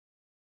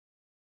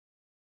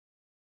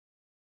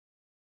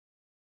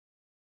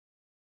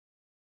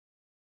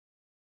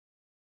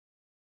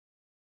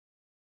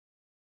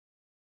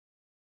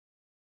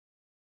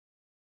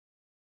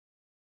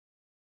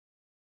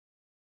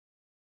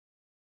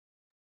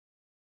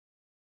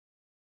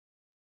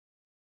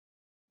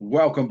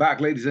Welcome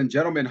back, ladies and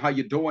gentlemen. How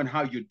you doing?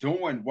 How you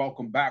doing?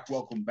 Welcome back.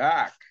 Welcome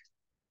back.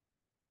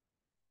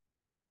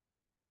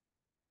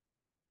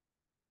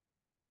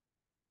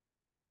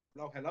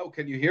 Hello, hello.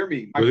 Can you hear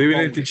me? Good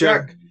evening,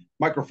 teacher. Check.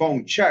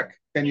 Microphone check.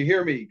 Can you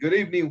hear me? Good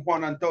evening,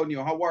 Juan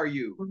Antonio. How are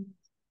you?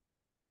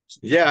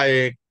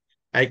 Yeah,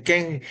 I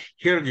can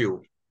hear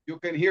you. You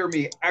can hear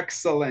me.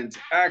 Excellent.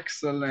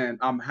 Excellent.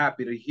 I'm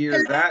happy to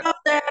hear that.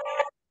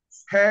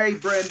 Hey,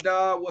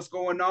 Brenda. What's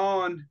going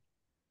on?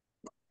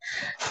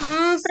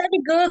 Pretty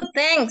good,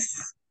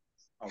 thanks.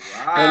 All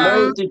right.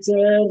 Hello,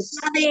 teachers.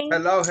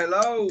 Hello,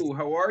 hello.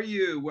 How are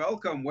you?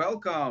 Welcome,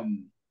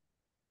 welcome.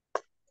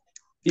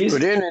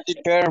 Good evening,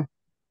 teacher.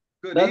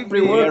 Good That evening.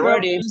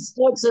 pre-workout is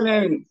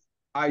excellent.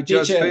 I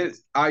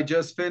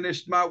just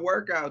finished my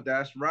workout.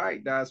 That's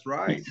right. That's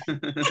right.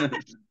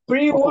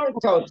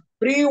 Pre-workout.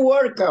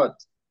 Pre-workout.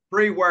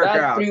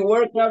 That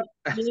pre-workout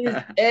is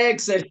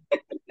excellent.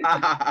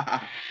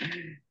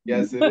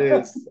 Yes, it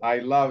is. I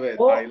love it.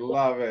 I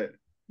love it.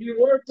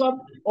 Pre-workout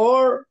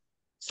or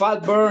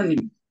fat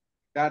burning.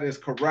 That is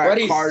correct.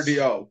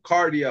 Cardio.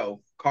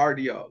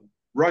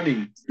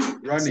 Running.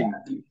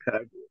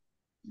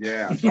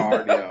 Yeah,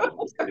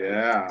 cardio.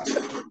 Yeah.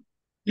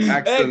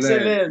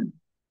 Excellent.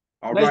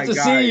 All nice right, to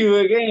guys. see you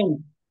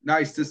again.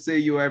 Nice to see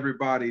you,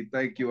 everybody.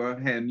 Thank you,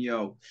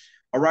 Eugenio.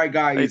 All right,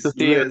 guys. Nice to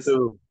see you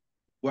too.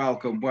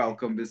 Welcome,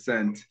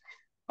 Vicente.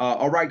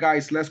 All right,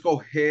 guys, let's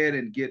go ahead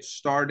and get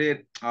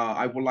started.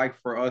 I would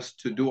like for us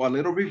to do a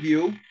little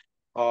review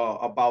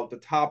about the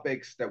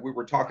topics that we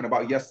were talking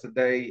about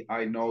yesterday.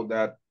 I know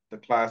that the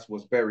class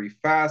was very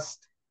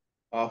fast.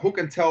 Who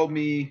can tell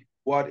me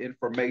what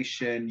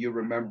information you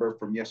remember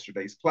from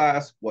yesterday's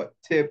class? What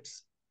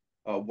tips?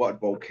 What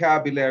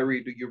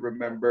vocabulary do you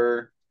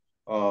remember?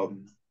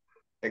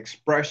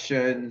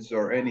 Expressions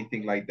or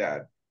anything like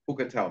that? Who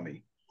can tell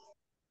me?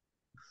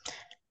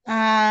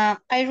 I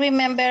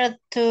remember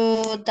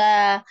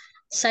the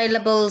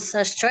syllables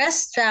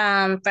stressed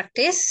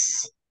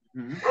practice,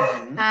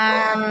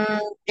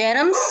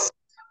 germs,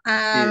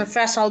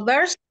 phrasal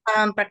verbs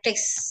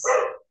practice.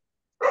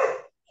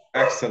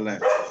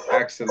 Excellent,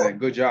 excellent.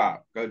 Good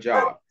job, good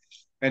job.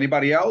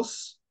 Anybody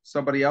else?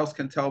 Somebody else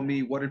can tell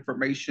me what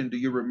information do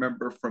you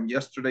remember from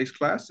yesterday's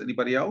class?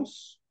 Anybody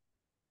else?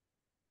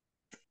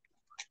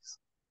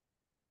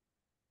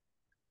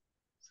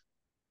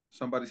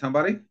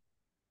 Somebody?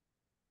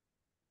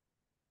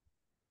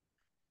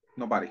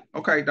 Nobody.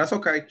 Okay, that's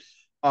okay.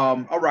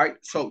 All right,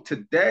 so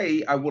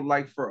today I would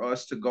like for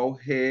us to go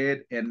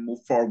ahead and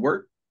move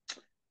forward.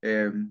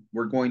 And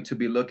we're going to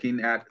be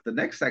looking at the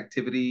next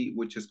activity,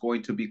 which is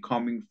going to be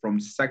coming from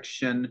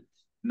section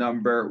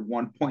number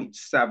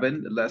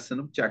 1.7, lesson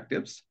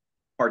objectives.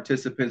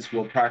 Participants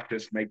will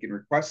practice making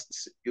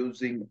requests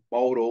using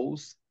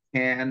modals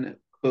can,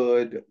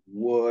 could,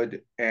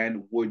 would,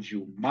 and would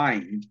you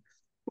mind,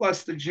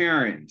 plus the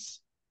gerunds.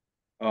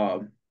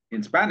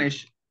 In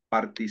Spanish,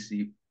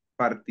 participantes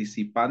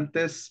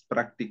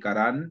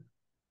practicarán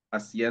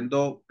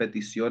haciendo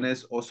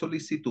peticiones o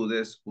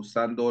solicitudes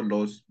usando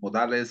los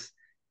modales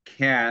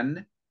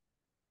can,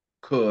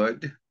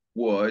 could,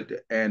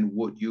 would, and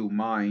would you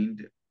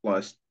mind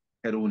plus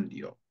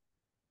gerundio.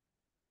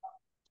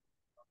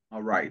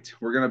 All right,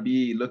 we're going to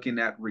be looking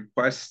at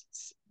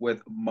requests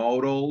with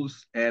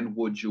modals and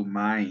would you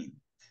mind.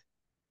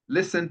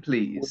 Listen,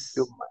 please.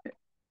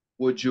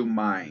 Would you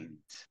mind?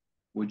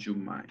 Would you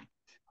mind?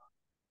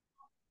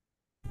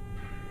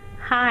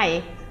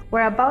 Hi,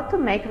 we're about to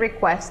make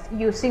requests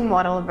using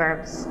modal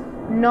verbs.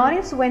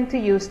 Notice when to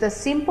use the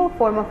simple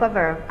form of a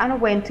verb and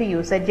when to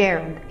use a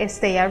gerund.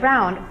 Stay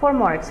around for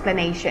more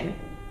explanation.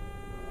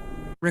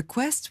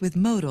 Requests with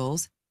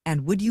modals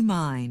and would you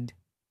mind.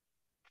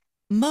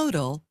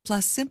 Modal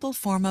plus simple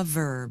form of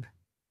verb.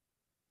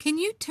 Can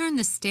you turn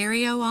the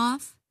stereo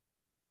off?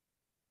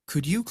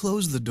 Could you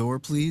close the door,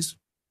 please?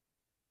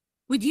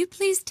 Would you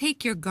please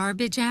take your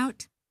garbage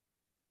out?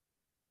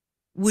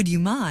 Would you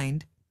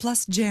mind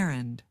plus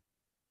gerund.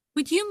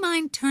 Would you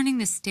mind turning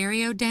the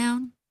stereo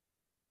down?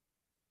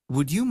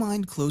 Would you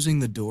mind closing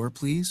the door,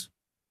 please?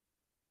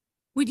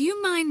 Would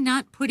you mind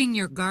not putting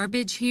your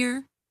garbage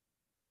here?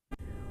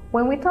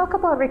 When we talk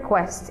about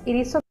requests, it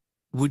is...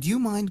 Would you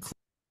mind...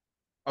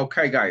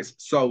 Okay, guys.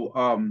 So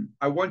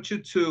I want you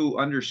to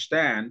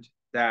understand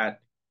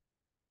that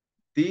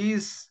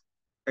these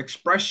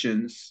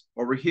expressions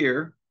over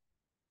here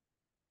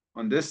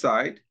on this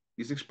side,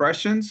 these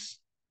expressions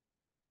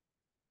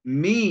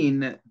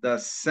mean the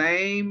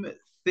same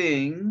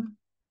thing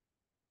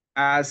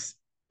as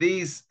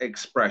these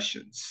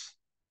expressions.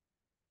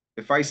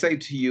 If I say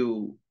to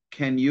you,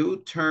 can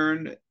you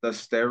turn the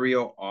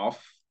stereo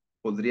off?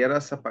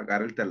 ¿Podrías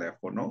apagar el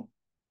teléfono?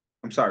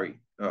 I'm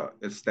sorry,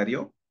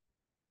 estéreo.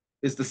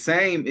 It's the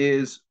same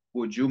as,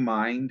 would you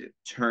mind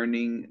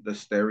turning the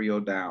stereo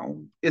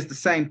down? It's the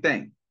same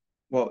thing.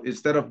 Well,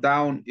 instead of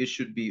down, it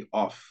should be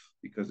off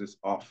because it's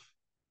off.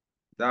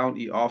 Down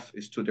and off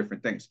is two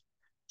different things.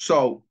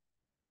 So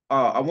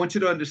I want you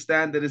to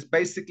understand that it's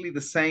basically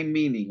the same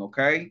meaning,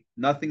 okay?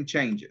 Nothing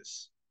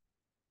changes.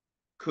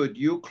 Could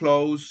you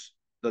close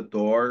the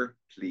door,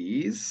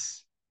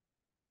 please?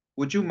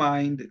 Would you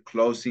mind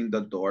closing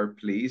the door,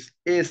 please?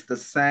 It's the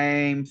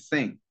same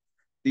thing.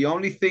 The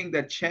only thing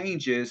that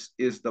changes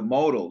is the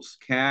modals,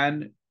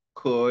 can,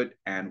 could,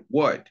 and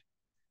would.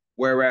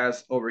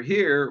 Whereas over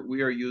here,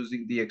 we are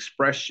using the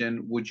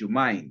expression, would you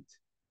mind?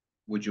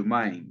 Would you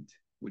mind?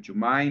 Would you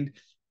mind?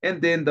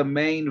 And then the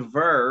main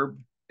verb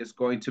is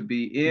going to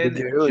be in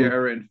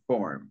gerund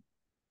form.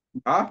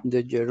 Huh?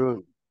 The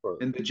gerund.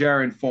 In the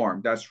gerund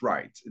form, that's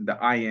right, in the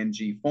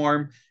ing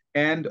form.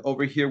 And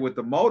over here with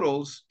the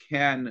modals,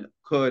 can,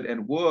 could,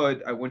 and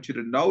would, I want you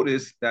to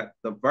notice that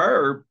the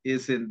verb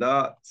is in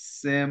the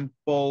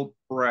simple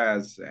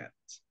present.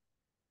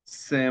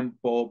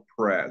 Simple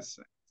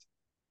present.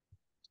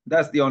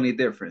 That's the only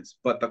difference.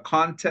 But the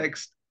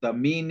context, the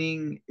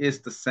meaning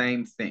is the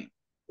same thing.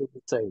 It's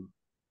the same.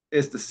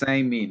 It's the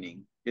same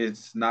meaning.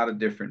 It's not a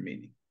different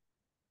meaning.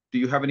 Do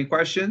you have any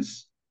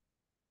questions?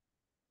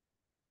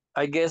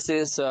 I guess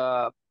it's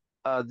the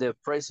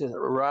phrases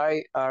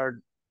right are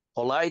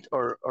polite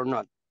or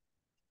not.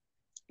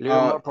 A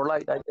little more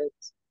polite, I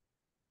guess.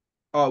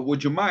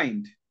 Would you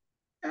mind?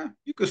 Yeah,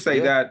 you could say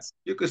that.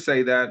 You could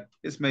say that.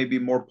 It's maybe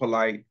more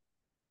polite,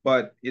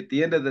 but at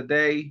the end of the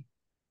day,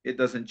 it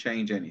doesn't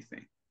change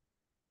anything.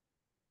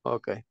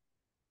 Okay.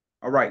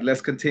 All right,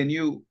 let's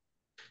continue.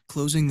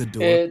 Closing the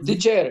door.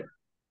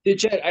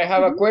 Teacher, I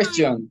have a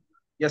question.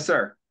 Yes,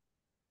 sir.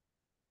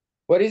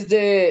 What is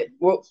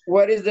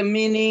the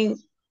meaning,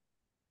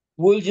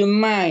 would you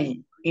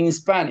mind, in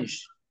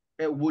Spanish?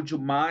 Would you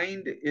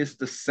mind is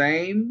the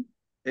same.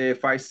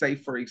 If I say,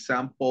 for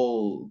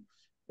example,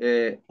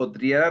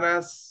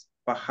 ¿podrías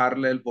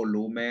bajarle el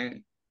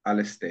volumen al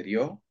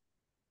estéreo?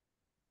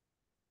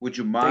 Would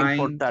you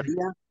mind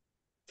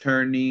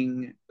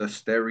turning the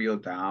stereo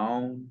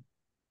down?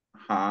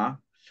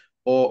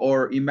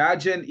 Or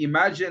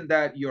imagine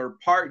that your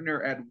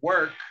partner at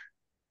work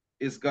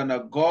is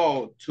gonna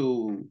go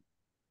to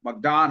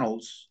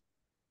McDonald's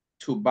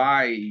to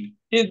buy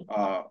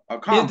a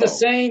combo. It's the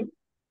same.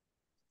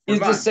 It's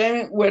the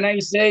same when I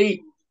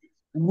say,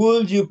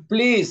 would you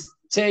please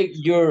take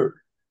your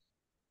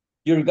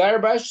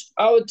garbage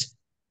out?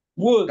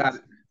 Would.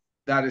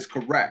 That is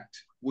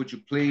correct. Would you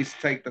please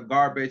take the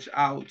garbage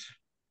out?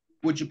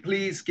 Would you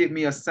please get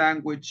me a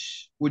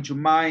sandwich? Would you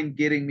mind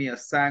getting me a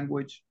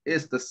sandwich?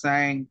 It's the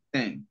same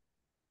thing.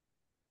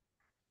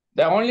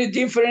 The only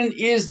difference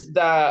is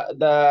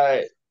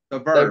the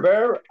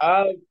verb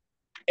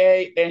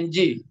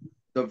ing.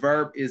 The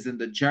verb is in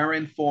the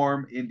gerund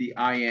form in the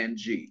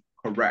ing,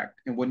 correct.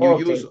 And when you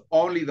use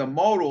only the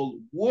modal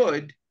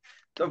would,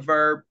 the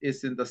verb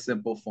is in the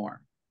simple form.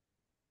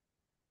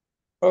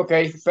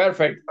 Okay,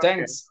 perfect.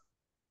 Thanks.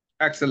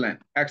 Excellent,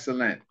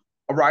 excellent.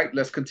 All right,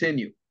 let's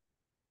continue.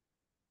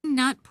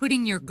 Not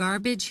putting your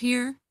garbage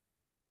here?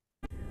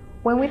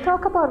 When we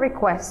talk about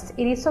requests,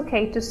 it is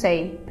okay to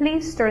say,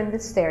 please turn the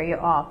stereo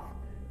off,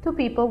 to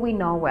people we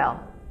know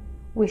well.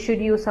 We should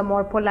use a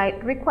more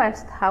polite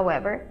request,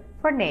 however,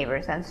 for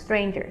neighbors and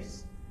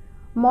strangers.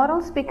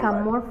 Modals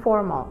become more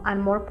formal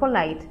and more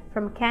polite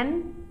from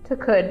can to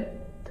could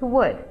to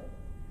would.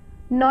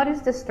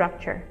 Notice the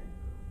structure.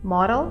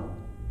 Modal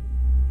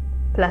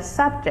plus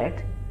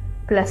subject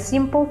plus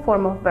simple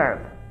form of verb.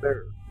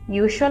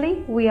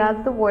 Usually, we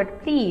add the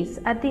word please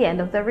at the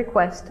end of the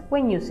request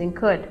when using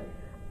could,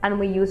 and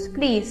we use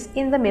please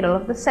in the middle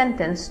of the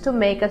sentence to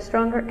make a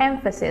stronger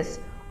emphasis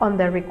on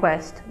the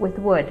request with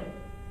would.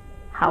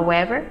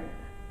 However,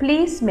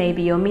 please may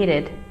be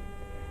omitted.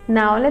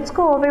 Now let's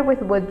go over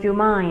with would you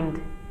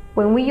mind.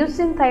 When we use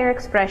the entire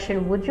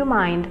expression would you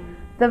mind,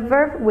 the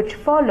verb which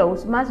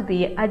follows must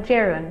be a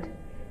gerund.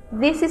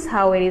 This is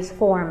how it is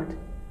formed.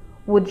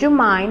 Would you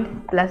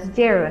mind plus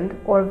gerund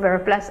or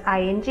verb plus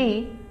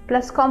ing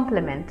plus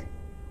complement.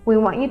 We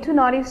want you to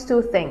notice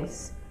two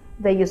things.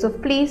 The use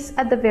of please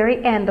at the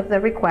very end of the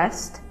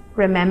request.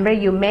 Remember,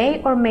 you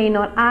may or may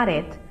not add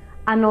it.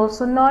 And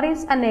also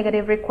notice a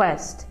negative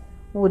request.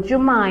 Would you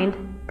mind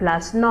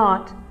plus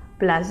not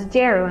plus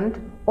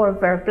gerund or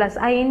verb plus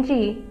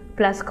ing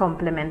plus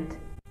complement.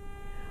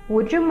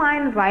 Would you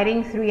mind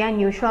writing 3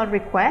 unusual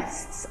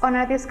requests on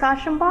our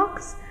discussion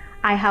box?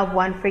 I have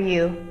one for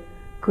you.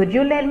 Could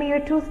you lend me your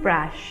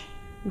toothbrush?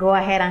 Go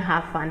ahead and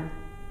have fun.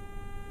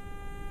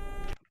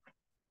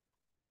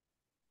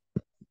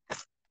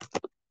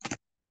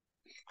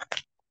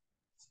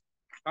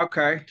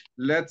 Okay,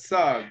 let's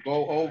go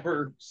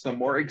over some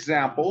more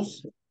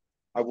examples.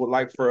 I would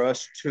like for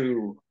us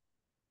to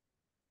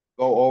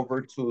go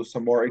over to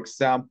some more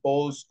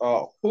examples.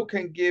 Who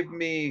can give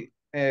me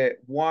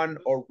one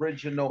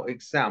original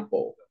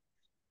example?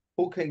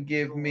 Who can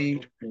give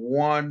me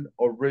one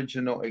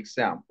original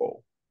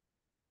example?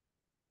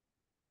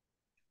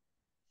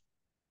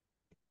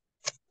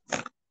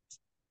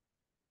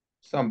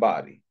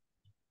 Somebody.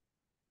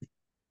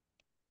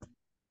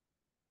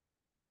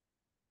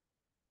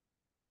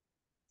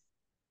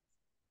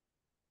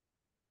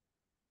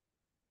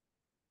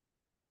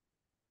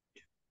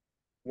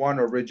 One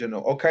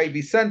original. Okay,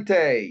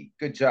 Vicente,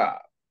 good job.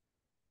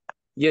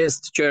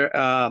 Yes, teacher.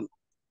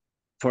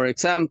 For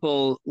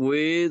example,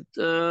 with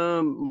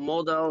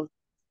modal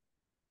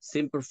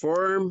simple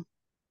form.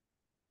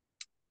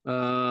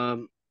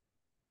 Can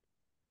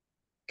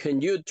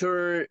you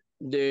turn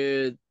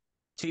the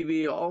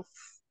TV off?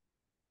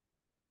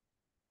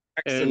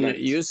 Excellent.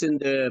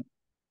 And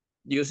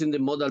using the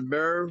modal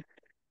verb,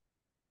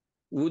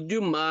 would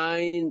you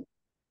mind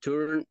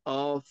turn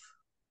off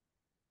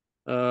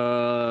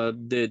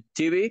the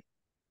TV?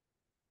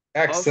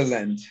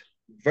 Excellent. Off?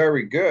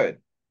 Very good.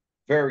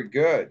 Very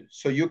good.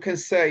 So you can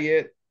say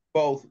it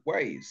both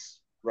ways,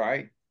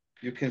 right?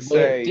 You can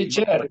say,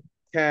 teacher,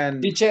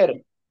 teacher.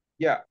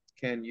 Yeah,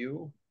 can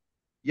you?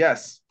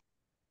 Yes.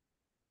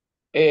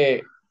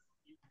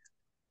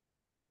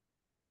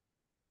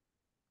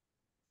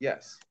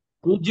 Yes.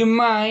 Would you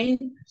mind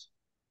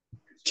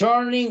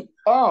turning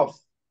off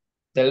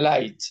the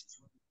light?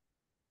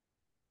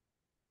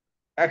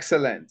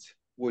 Excellent.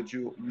 Would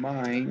you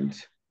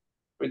mind?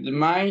 Would you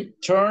mind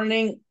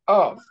turning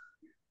off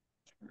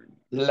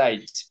the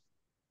light?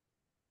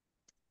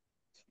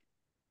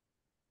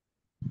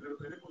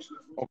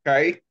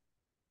 Okay.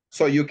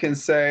 So you can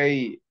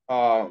say,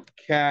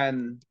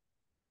 can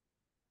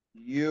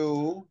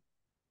you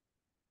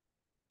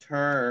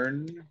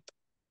turn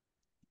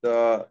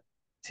the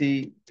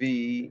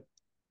TV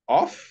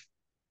off?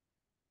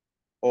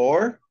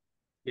 Or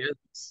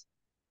yes,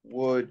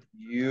 would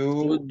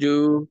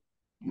you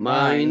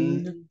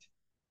mind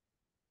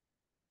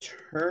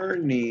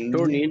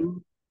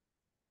turning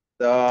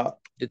the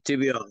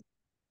TV off?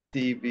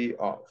 TV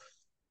off.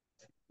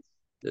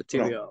 The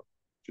TV off.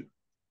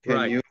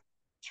 Can you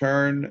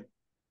turn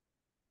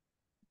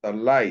the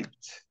light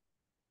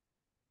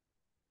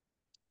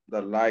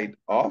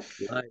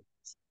off?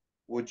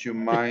 Would you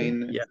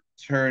mind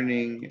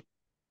turning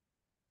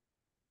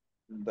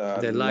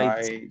the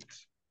light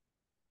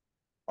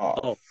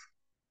off?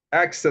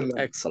 Excellent.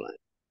 Excellent.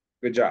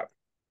 Good job.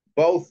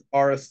 Both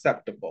are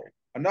acceptable.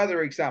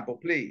 Another example,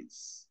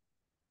 please.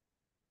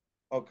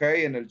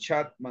 Okay, en el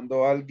chat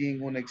mandó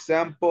alguien un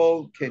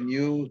example. Can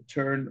you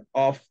turn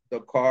off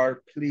the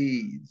car,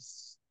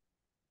 please?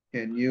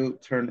 Can you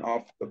turn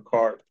off the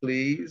car,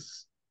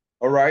 please?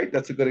 All right,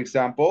 that's a good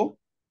example.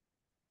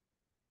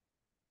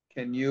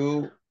 Can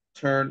you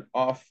turn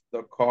off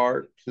the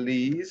car,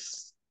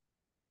 please?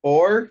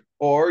 Or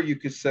you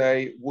could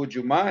say, would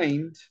you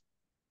mind?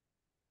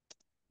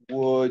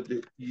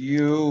 Would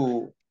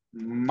you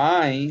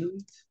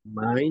mind?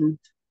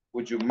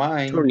 Would you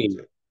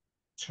mind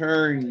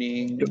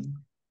turning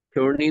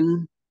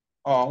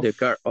off the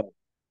car off?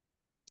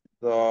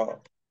 The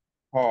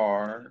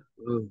car.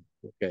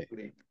 Okay.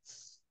 Please.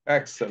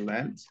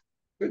 Excellent.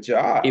 Good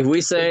job. If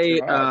we say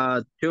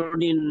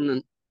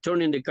turning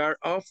the car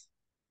off,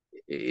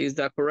 is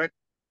that correct?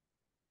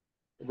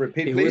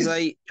 Repeat, if please. We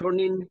say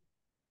turning,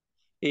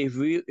 if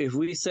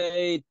we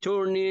say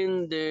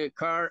turning the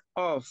car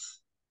off,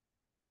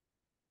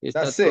 is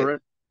That's that it.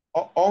 correct?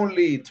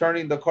 Only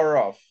turning the car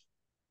off.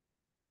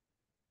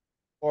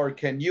 Or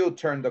can you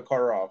turn the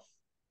car off?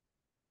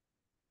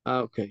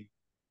 Okay.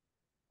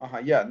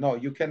 Yeah, no,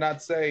 you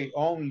cannot say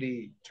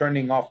only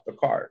turning off the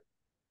car.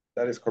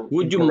 That is correct.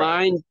 Would you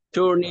mind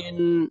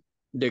turning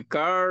the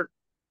car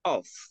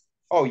off?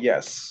 Oh,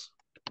 yes.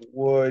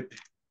 Would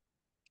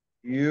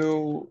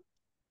you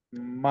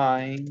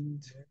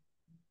mind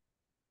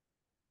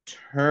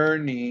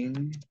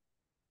turning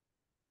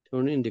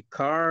the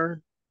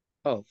car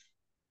off?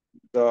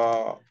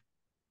 The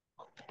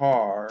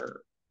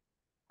car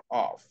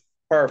off.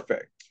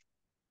 Perfect.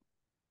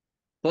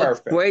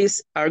 Both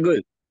ways are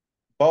good.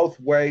 Both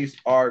ways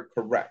are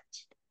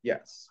correct.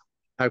 Yes.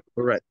 Are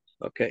correct.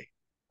 Okay.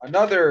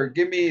 Another,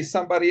 give me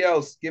somebody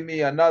else. Give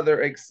me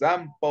another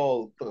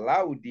example,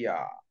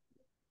 Claudia.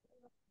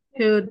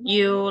 Could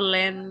you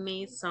lend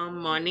me some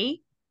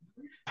money?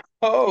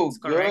 Oh,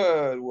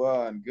 good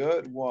one.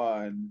 Good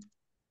one.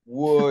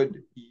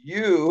 Would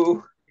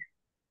you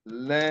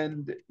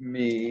lend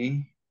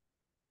me,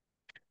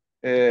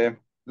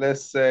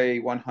 let's say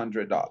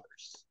 $100?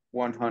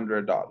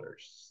 $100.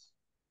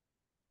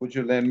 Would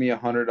you lend me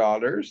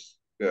 $100?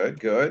 Good,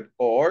 good.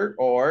 Or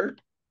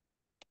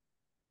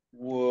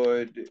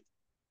would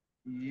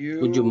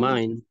you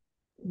mind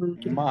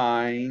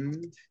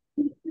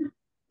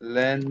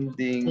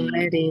lending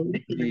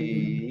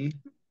me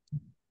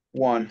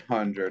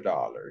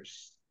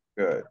 $100?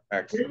 Good,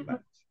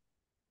 excellent.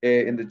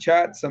 In the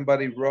chat,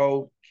 somebody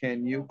wrote,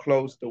 can you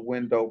close the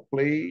window,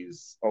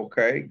 please?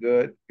 Okay,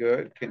 good,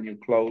 good. Can you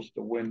close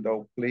the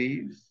window,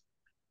 please?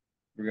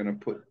 We're gonna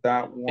put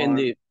that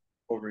one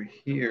over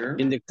here.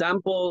 In the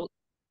example,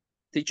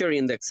 teacher,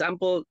 in the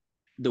example,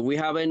 do we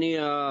have any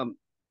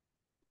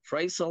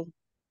phrasal?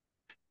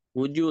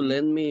 Would you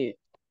lend me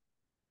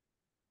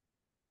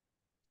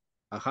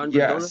 $100?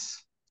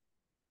 Yes.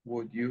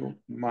 Would you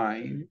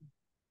mind?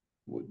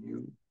 Would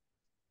you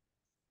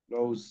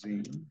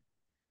closing?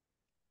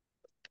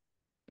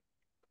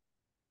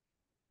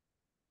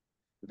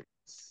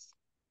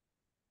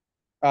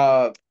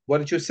 What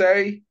did you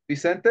say,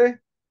 Vicente?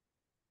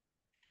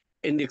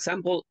 In the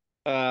example,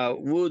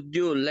 would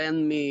you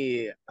lend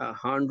me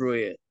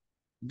 $100?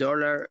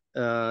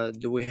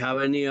 Do we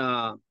have any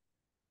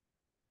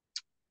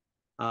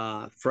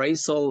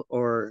phrasal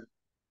or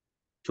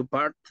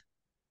two-part?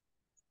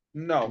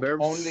 No,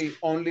 Verbs?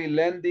 only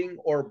lending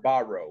or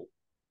borrow.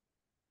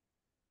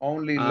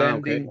 Only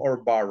lending okay. or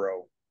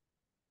borrow.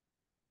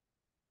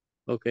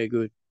 Okay,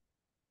 good.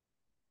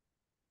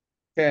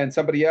 Can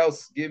somebody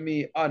else give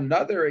me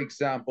another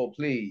example,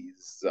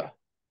 please?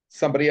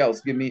 Somebody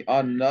else give me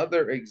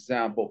another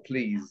example,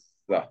 please.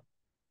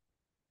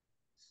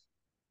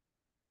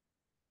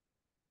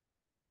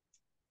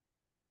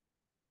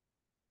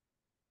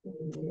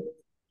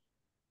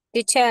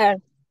 Teacher,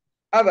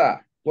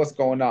 Ada, what's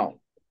going on?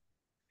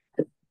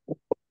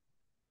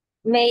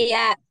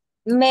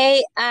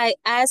 may I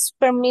ask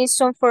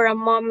permission for a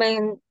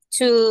moment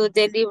to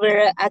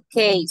deliver a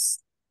case?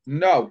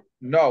 No,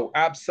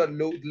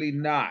 absolutely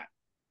not.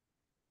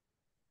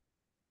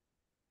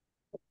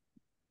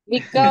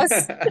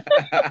 Because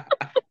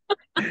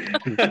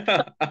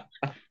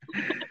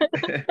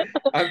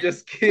I'm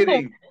just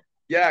kidding.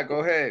 Yeah, go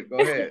ahead.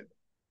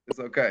 It's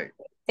okay.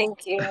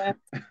 Thank you.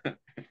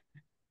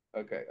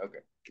 Okay.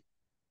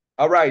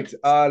 All right,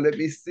 let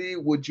me see.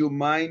 Would you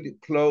mind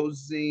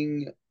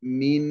closing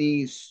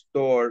mini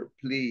store,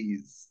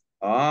 please?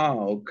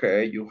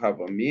 Okay, you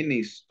have a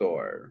mini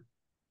store.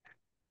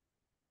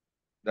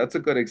 That's a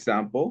good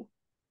example.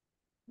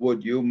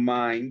 Would you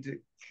mind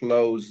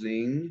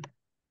closing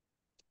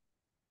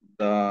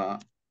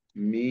the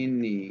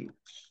mini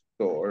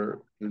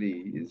store,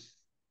 please?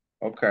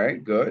 Okay,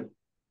 good.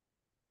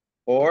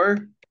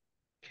 Or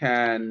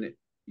can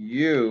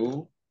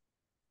you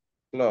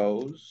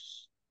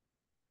close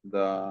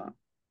the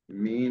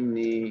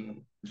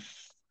mini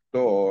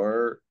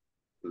store,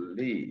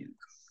 please?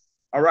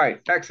 All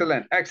right,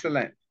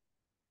 excellent.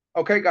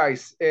 Okay,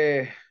 guys,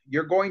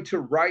 you're going to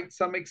write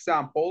some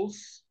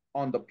examples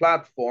on the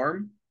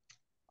platform.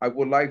 I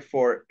would like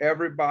for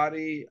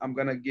everybody, I'm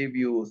gonna give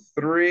you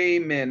 3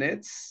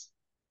 minutes,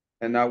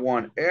 and I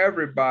want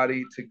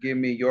everybody to give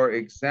me your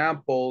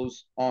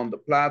examples on the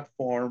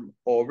platform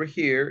over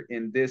here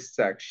in this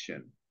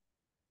section.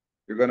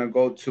 You're gonna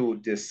go to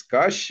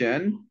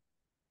discussion.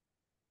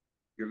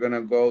 You're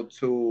gonna go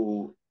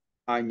to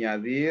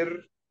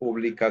añadir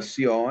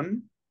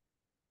publicación.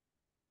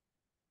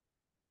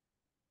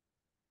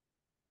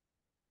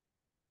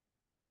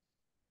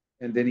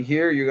 And then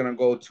here you're gonna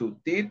go to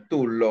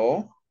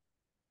título,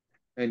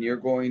 and you're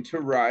going to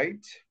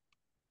write,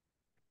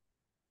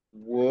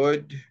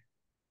 would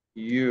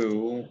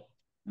you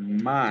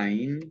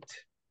mind,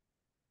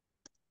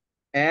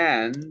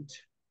 and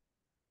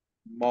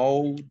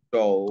modals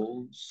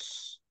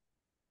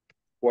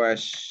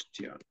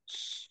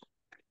questions.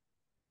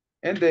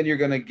 And then you're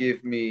gonna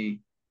give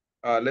me,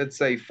 let's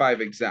say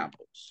 5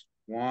 examples.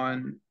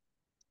 1,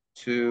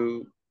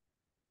 2,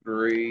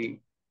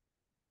 3,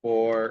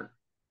 4,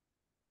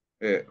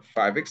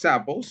 5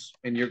 examples,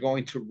 and you're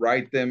going to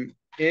write them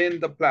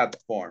in the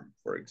platform.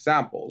 For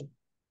example,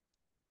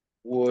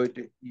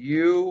 would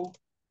you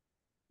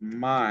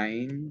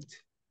mind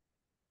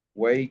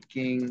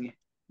waking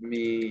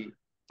me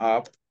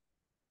up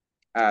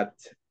at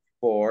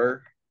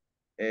 4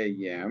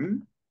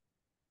 a.m.?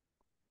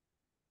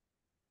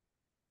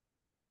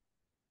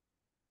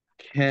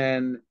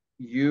 Can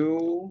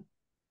you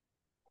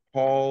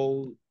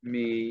call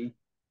me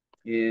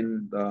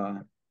in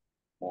the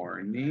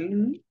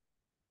morning?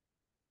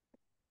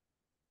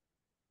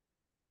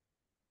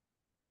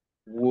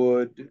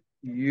 Would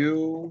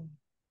you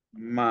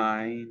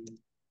mind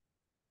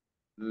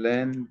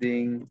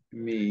lending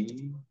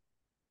me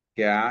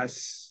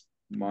gas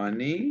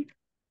money?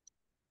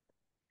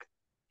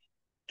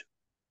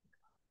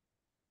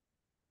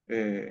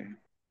 Can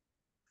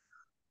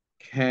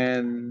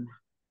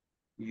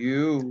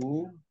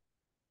you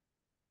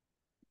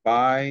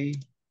buy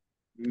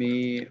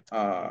me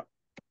a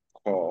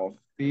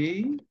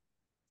coffee?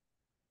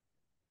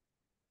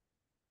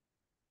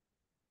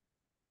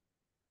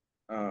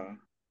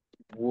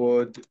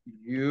 Would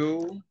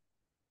you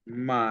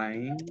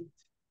mind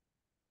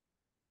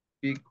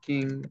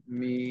picking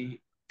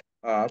me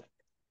up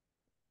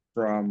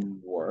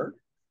from work?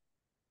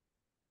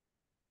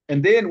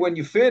 And then when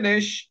you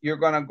finish, you're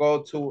gonna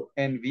go to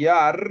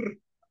enviar.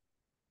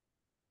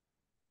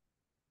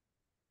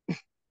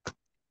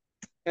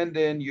 And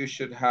then you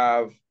should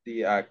have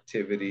the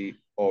activity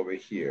over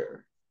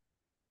here,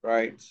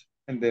 right?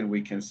 And then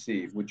we can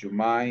see, would you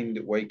mind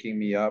waking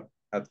me up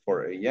at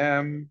 4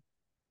 a.m.?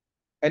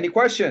 Any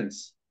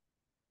questions?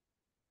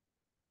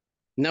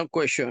 No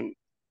question.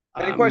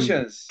 Any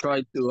questions?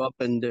 I'm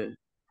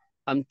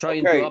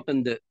trying to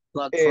open the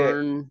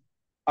platform.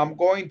 I'm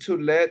going to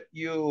let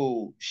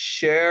you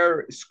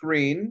share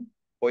screen.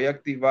 Voy a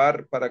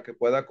activar para que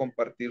pueda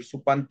compartir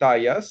sus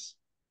pantallas.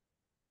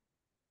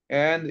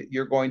 And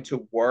you're going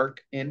to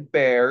work in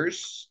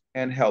pairs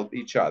and help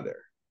each other.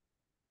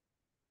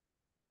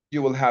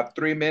 You will have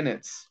 3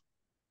 minutes.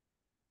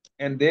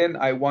 And then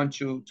I want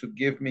you to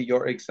give me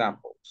your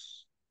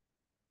examples.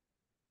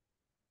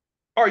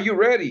 Are you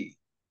ready?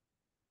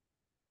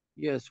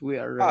 Yes, we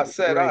are ready. I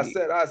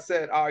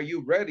said, are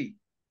you ready?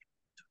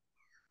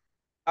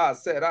 I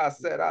said,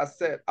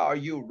 are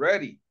you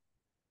ready?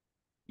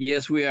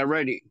 Yes, we are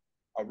ready.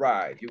 All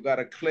right, you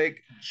gotta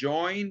click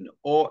join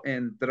o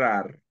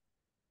entrar.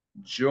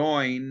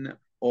 Join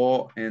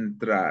o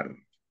entrar.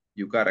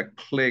 You gotta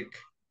click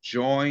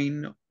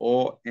join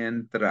o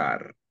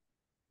entrar.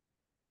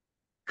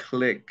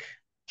 Click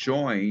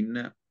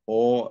join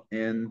o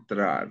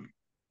entrar.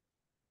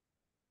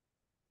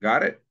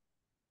 Got it?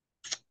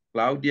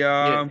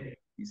 Claudia, Yeah.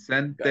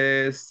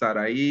 Vicente,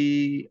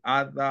 Saraí,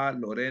 Ada,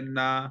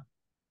 Lorena,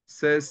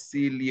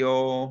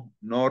 Cecilio,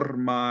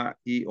 Norma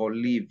y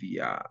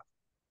Olivia.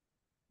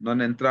 No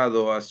han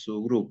entrado a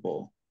su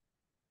grupo.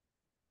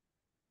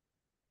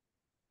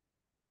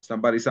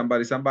 Somebody.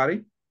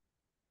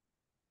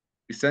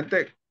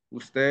 Vicente,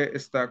 usted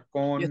está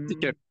con... Yes,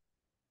 teacher.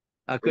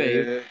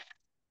 Okay.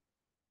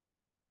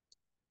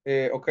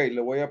 Ok,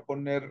 le voy a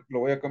poner, lo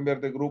voy a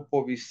cambiar de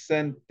grupo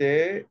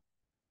Vicente.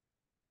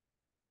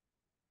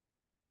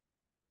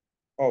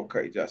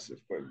 Ok, ya se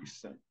fue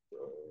Vicente.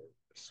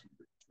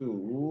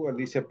 Two,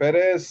 Alicia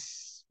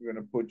Perez, we're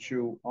going to put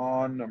you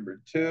on number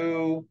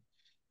 2.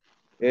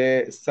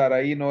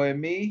 Saraí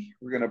Noemi,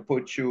 we're going to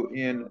put you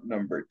in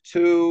number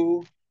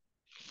 2.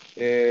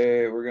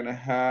 We're going to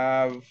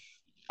have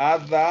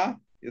Ada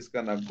is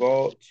going to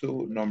go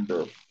to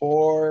number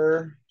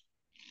 4.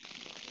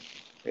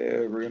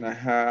 We're going to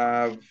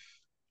have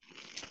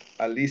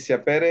Alicia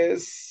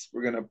Perez,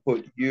 we're going to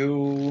put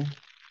you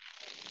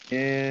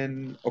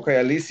in... Ok,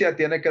 Alicia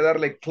tiene que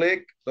darle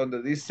clic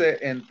donde dice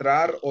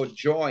entrar o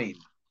join.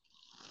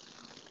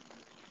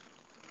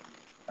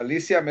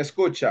 Alicia, ¿me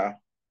escucha?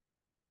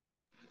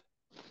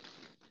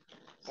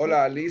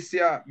 Hola,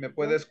 Alicia, ¿me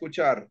puede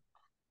escuchar?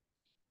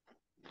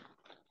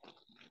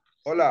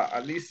 Hola,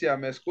 Alicia,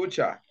 ¿me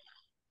escucha?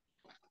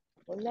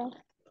 Hola.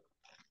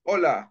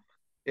 Hola,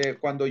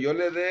 cuando yo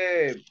le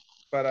dé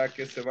para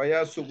que se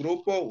vaya a su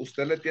grupo,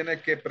 usted le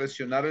tiene que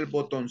presionar el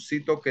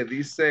botoncito que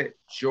dice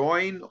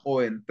join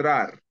o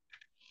entrar.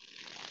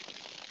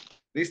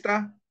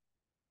 ¿Lista?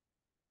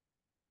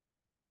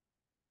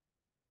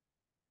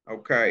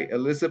 Ok,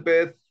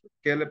 Elizabeth,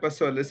 ¿qué le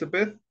pasó a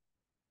Elizabeth?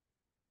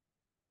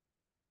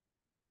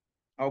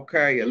 Ok,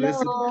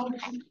 Elizabeth.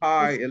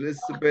 Hi,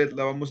 Elizabeth,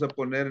 la vamos a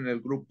poner en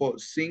el grupo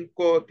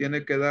 5.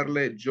 Tiene que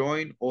darle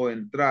join o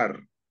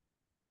entrar.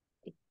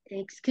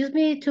 Excuse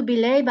me to be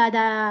late, but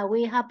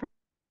we have...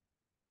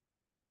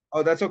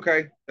 Oh, that's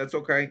okay. That's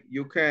okay.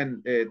 You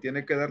can,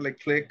 tiene que darle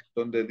clic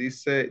donde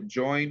dice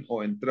join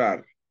o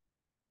entrar.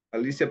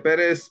 Alicia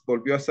Pérez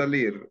volvió a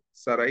salir.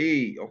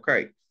 Saraí,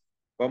 ok.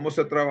 Vamos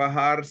a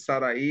trabajar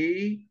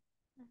Saraí,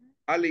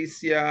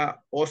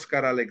 Alicia,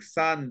 Oscar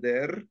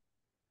Alexander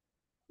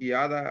y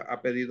Ada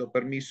ha pedido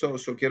permiso.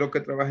 So quiero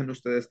que trabajen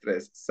ustedes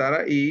 3.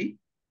 Saraí,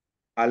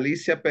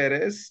 Alicia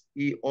Pérez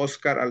y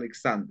Oscar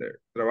Alexander.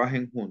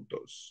 Trabajen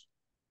juntos.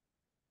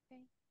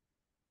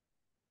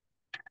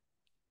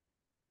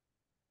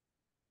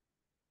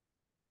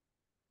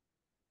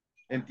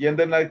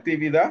 ¿Entienden la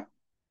actividad?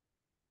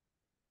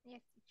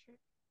 Yes, teacher.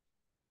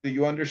 Do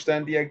you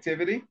understand the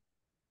activity?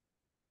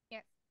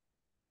 Yes.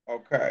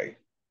 Okay.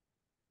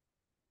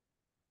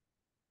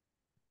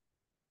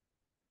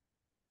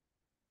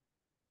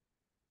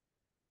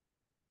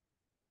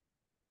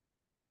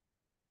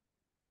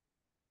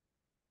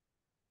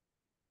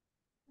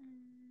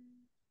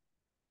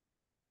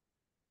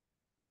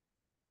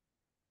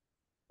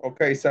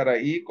 Ok,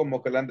 Saraí,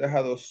 como que la han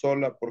dejado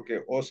sola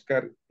porque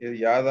Oscar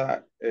y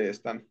Ada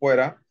están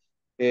fuera.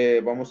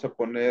 Vamos a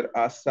poner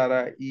a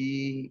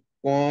Saraí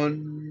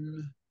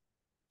en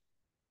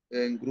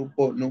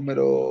grupo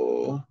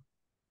número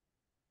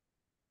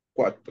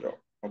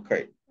 4. Ok,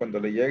 cuando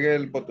le llegue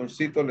el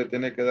botoncito le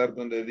tiene que dar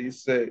donde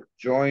dice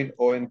join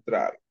o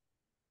entrar.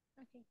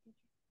 Okay, teacher.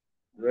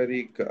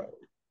 Ready, go.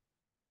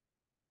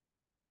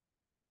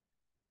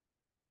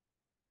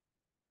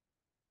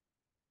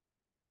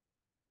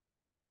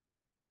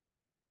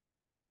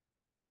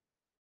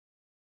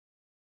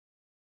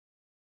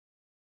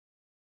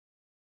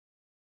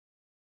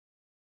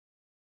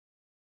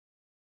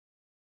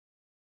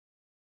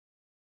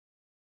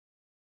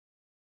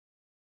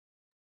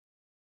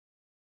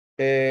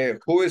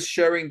 Who is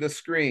sharing the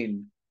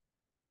screen?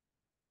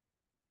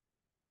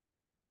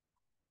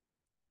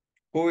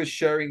 Who is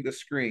sharing the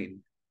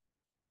screen?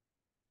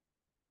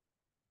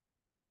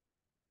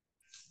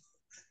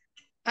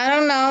 I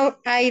don't know.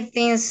 I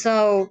think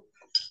so.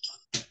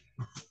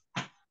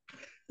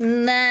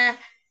 Nah.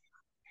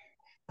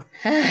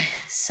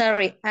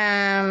 Sorry.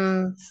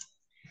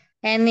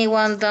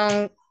 Anyone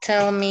don't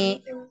tell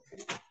me.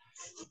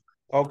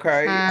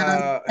 Okay.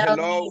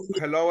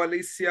 Hello,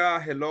 Alicia.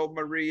 Hello,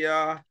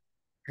 Maria.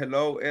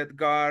 Hello,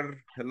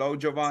 Edgar. Hello,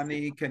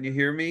 Giovanni. Can you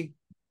hear me?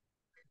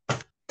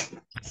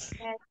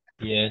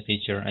 Yes,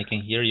 teacher, I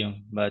can hear you,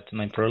 but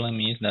my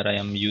problem is that I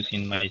am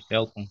using my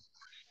cell phone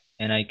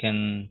and I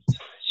can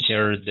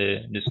share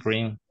the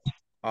screen.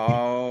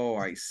 Oh,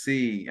 I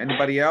see.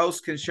 Anybody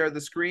else can share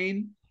the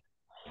screen?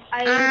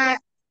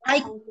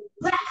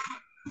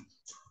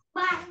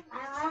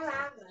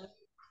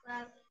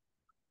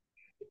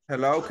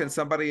 Hello, can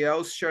somebody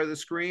else share the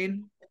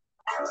screen?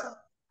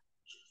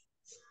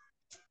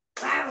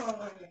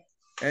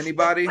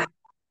 Anybody?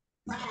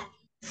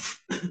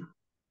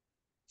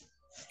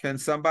 Can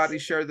somebody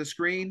share the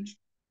screen?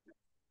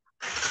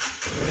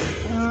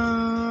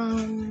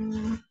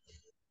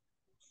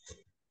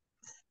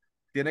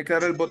 Tiene que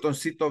dar el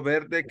botoncito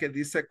verde que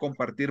dice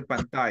compartir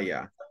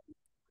pantalla.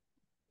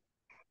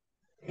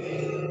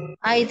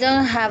 I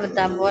don't have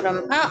the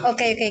bottom. Oh,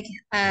 okay.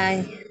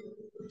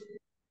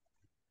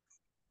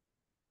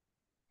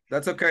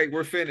 That's okay.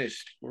 We're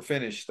finished. We're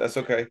finished. That's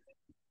okay.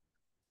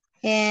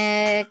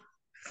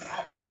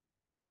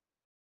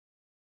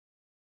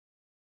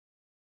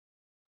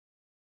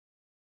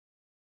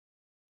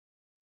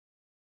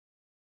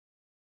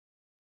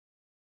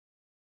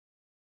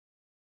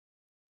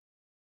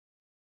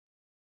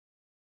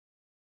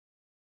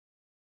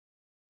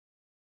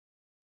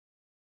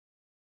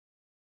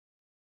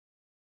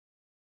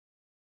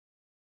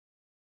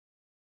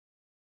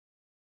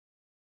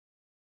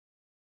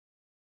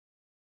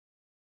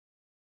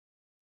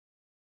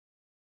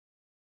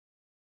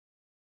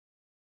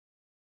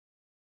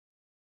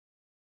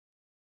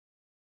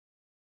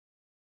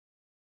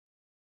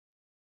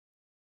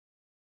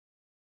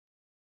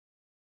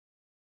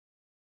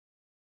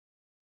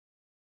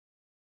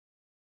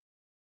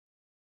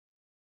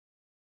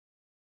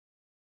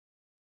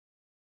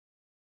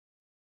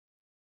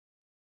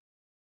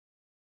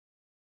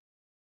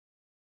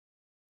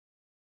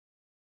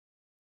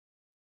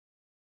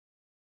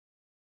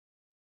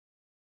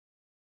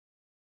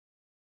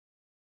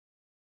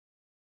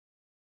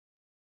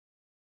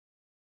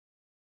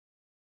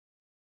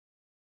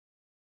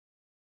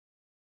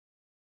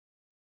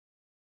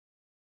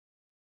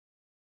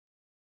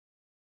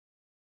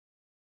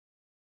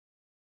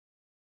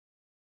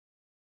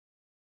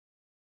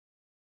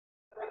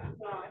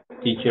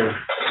 Teacher.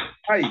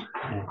 Hi.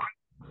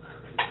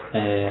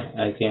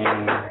 I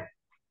can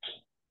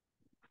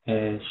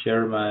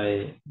share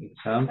my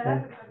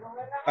example.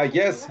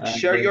 Yes,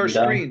 share your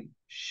screen.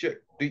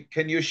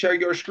 Can you share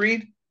your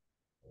screen?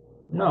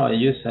 No, I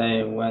just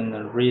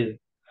when read.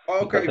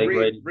 Okay,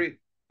 read.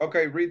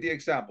 Okay, read the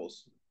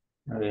examples.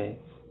 Okay.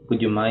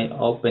 Would you mind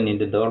opening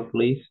the door,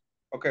 please?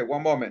 Okay,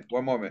 one moment.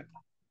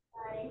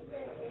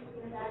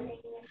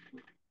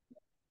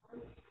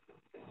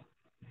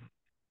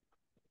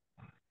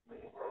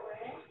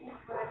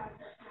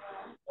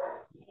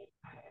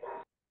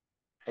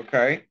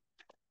 Okay.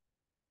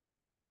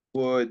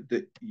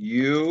 Would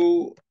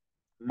you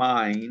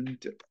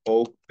mind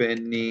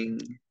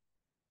opening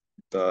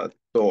the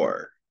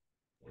door?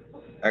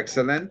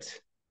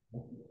 Excellent.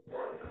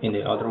 And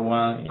the other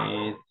one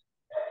is,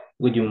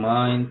 would you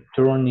mind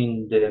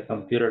turning the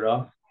computer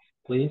off,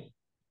 please?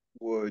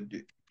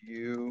 Would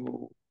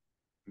you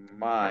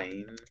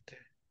mind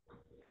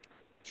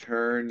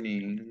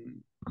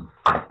turning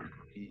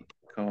the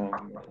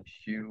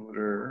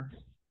computer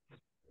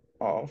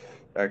off?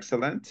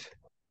 Excellent.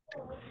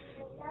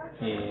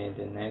 And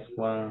the next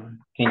one,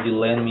 can you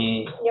lend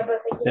me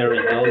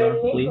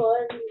 $30, please?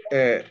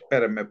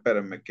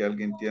 Espérame, que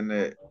alguien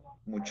tiene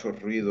mucho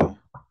ruido.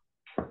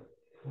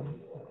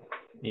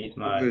 It's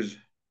my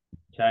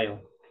child.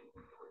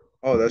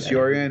 Oh, that's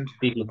your end?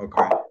 Speaking.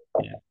 Okay.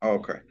 Yeah.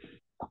 Okay.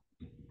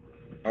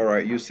 All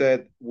right. You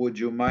said, would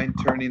you mind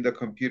turning the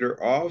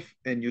computer off?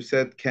 And you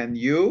said, can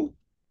you?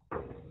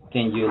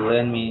 Can you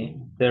lend me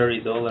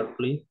 $30,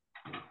 please?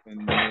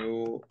 Can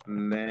you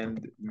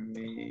lend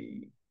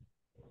me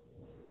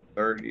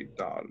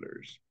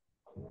 $30?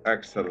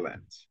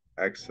 Excellent.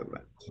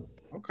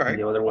 Okay. And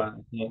the other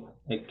one,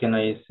 can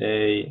I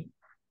say,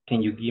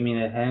 can you give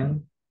me a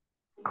hand?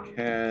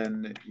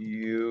 Can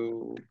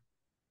you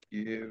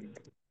give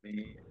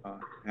me a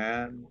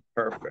hand?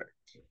 Perfect.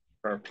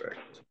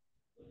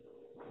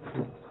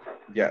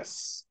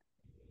 Yes.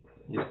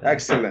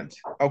 Excellent.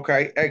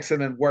 Okay,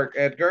 excellent work,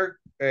 Edgar.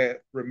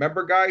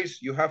 Remember,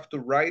 guys, you have to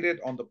write it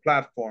on the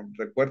platform.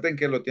 Recuerden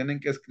que lo tienen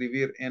que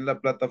escribir en la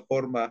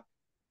plataforma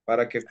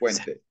para que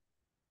cuente.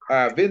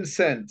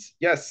 Vincent,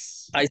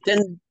 yes. I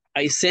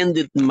sent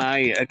it my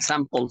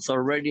examples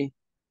already.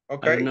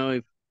 Okay. I don't know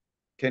if.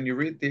 Can you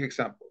read the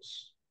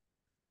examples?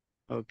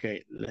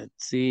 Okay, let's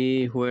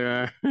see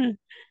where.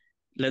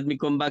 Let me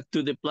come back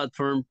to the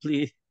platform,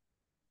 please.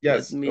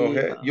 Yes, go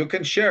ahead. You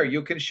can share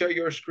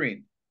your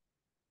screen.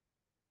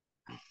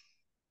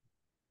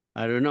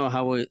 I don't know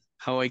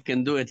how I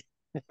can do it.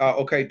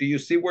 Okay, do you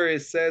see where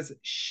it says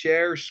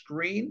share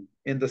screen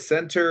in the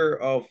center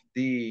of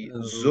the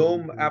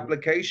Zoom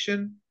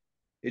application?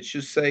 It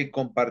should say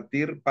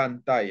compartir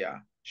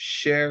pantalla,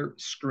 share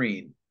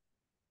screen.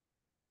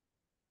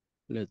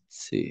 Let's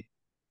see.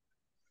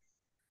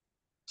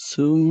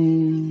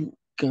 Zoom,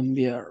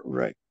 cambiar,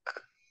 rec.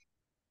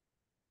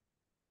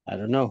 I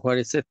don't know, what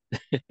is it?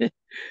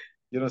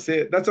 You don't see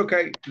it? That's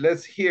okay.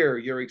 Let's hear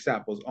your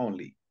examples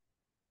only.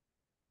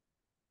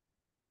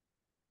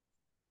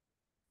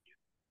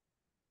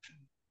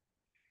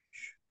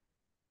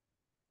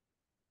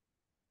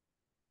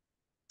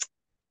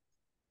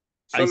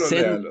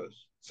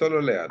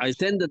 Solo léalos. I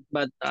send it,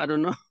 but I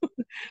don't know. I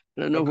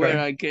don't know where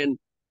I can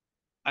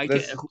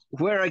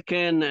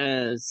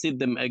see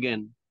them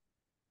again.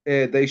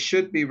 They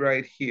should be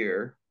right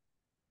here.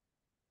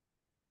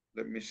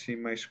 Let me see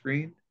my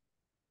screen.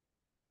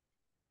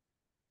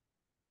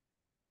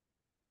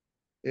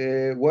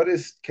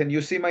 Can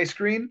you see my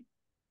screen?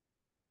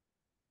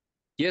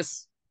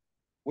 Yes.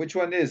 Which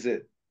one is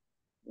it?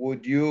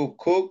 Would you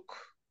cook?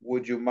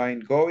 Would you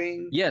mind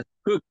going? Yes,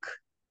 cook.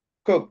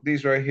 Cook,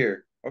 these right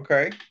here.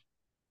 Okay.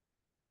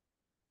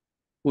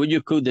 Would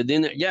you cook the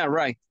dinner? Yeah,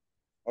 right.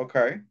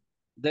 Okay.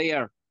 They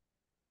are.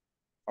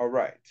 All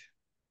right.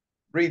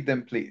 Read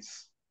them,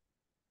 please.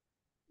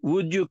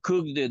 Would you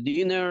cook the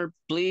dinner,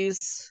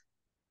 please?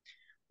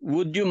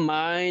 Would you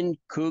mind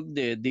cook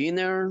the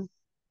dinner?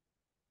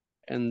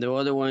 And the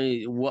other one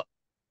is, what?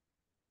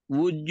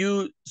 Would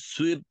you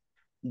sweep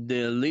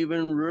the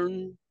living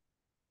room?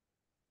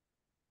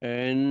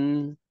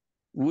 And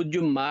would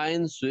you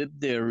mind sweep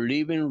the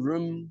living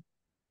room?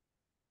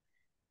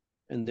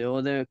 And the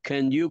other,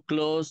 can you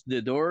close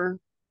the door,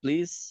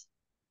 please?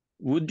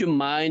 Would you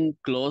mind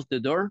close the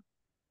door?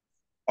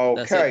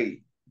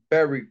 Okay,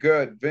 very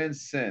good,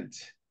 Vincent.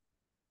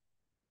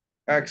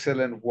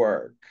 Excellent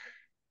work.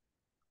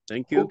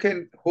 Thank you.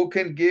 Who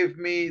can give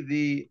me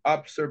the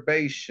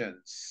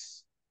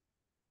observations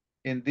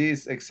in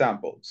these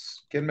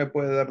examples? ¿Quién me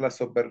puede dar las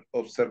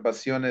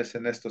observaciones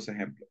en estos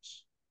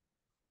ejemplos?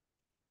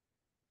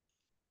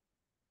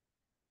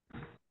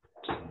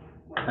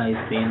 I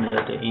think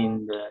that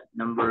in the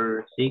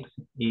number 6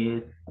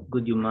 is,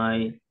 would you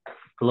mind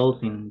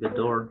closing the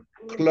door?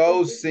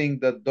 Closing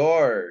the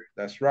door.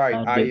 That's right.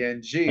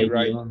 ING,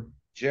 right? ING.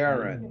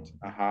 Gerund.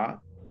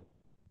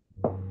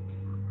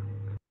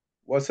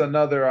 What's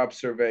another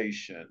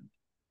observation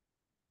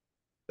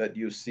that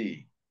you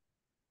see?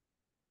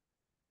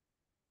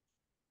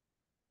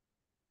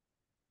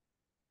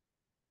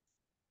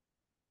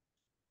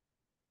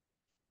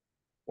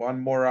 One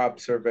more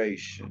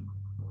observation.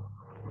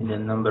 In the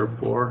number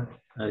 4,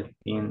 I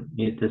think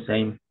it's the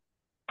same.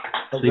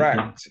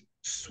 Correct.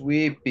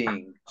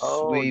 Sweeping.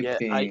 Oh,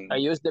 Sweeping. yeah. I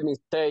used the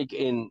mistake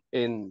in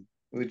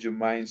would you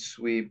mind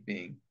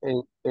sweeping?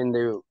 In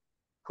the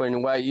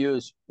when I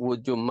use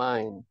would you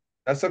mind?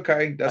 That's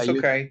okay. That's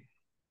okay.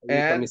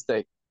 And a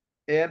mistake.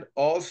 And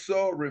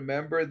also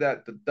remember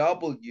that the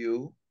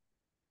W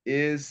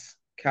is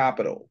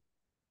capital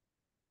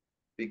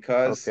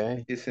because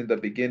it's in the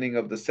beginning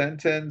of the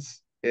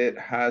sentence. It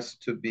has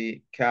to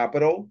be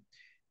capital.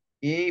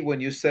 E, when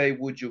you say,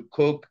 would you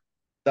cook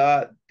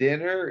the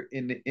dinner?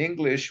 In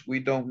English, we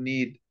don't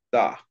need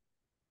the.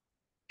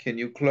 Can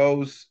you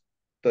close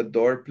the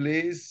door,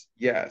 please?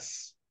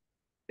 Yes.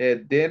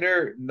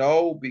 Dinner,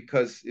 no,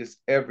 because it's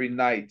every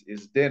night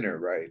is dinner,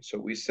 right? So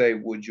we say,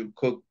 would you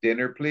cook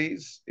dinner,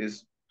 please?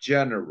 Is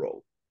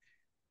general.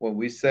 When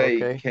we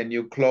say, can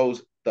you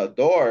close the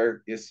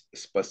door, is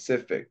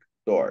specific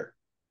door.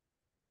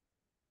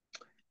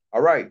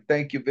 All right,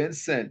 thank you,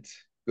 Vincent.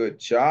 Good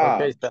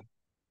job. Okay,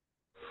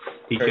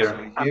 Okay,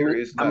 so here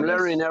is I'm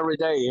learning every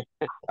day.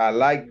 I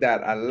like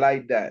that. I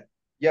like that.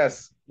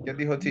 Yes. ¿Quién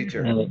dijo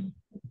teacher?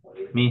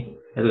 Me,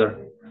 Edgar.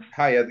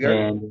 Hi, Edgar.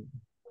 And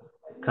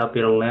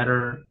capital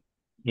letter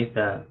is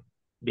a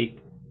big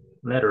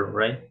letter,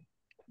 right?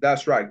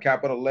 That's right.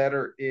 Capital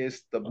letter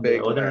is the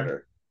big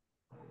letter.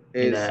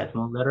 Is a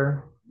small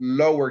letter?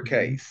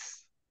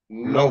 Lowercase.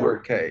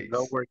 Lowercase.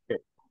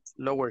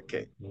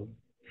 Lowercase.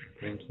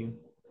 Thank you.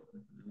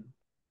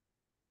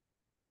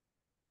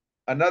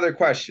 Another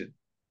question.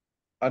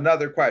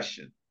 Another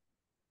question.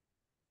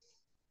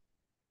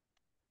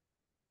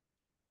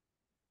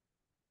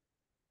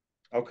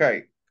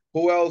 Okay.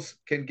 Who else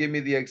can give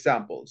me the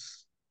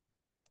examples?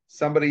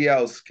 Somebody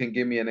else can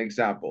give me an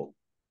example.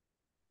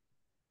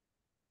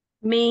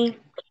 Me.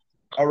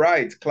 All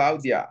right,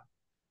 Claudia.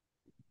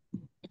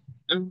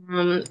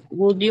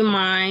 Would you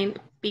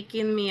mind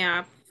picking me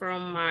up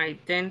from my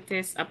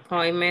dentist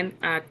appointment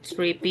at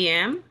 3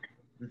 p.m.?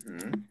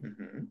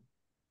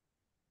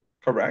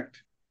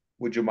 Correct.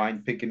 Would you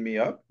mind picking me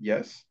up?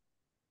 Yes.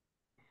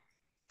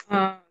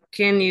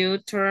 Can you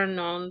turn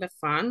on the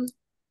fan?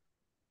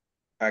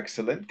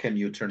 Excellent. Can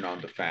you turn on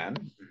the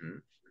fan?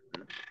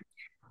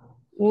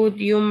 Would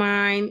you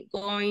mind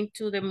going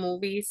to the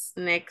movies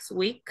next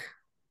week?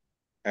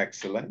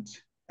 Excellent.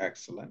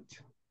 Excellent.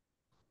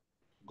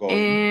 Going.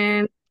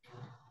 And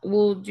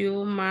would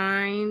you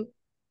mind?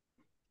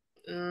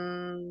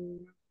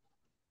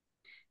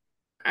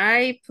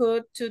 I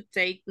put to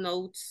take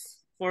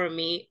notes for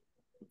me,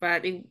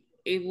 but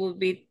it would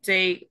be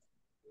taking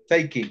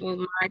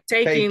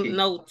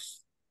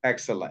notes.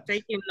 Excellent.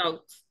 Taking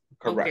notes.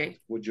 Correct. Okay.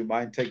 Would you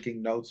mind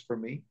taking notes for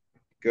me?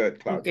 Good,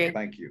 Claudia. Okay.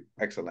 Thank you.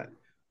 Excellent.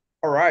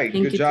 All right.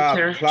 Thank Good you, job,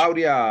 teacher.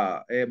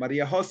 Claudia.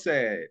 Maria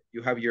Jose,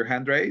 you have your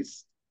hand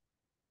raised?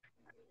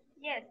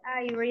 Yes,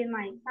 I read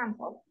my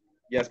example.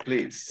 Yes,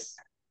 please.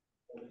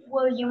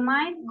 Will you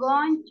mind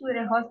going to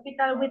the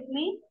hospital with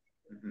me?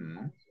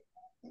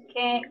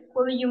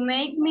 Will you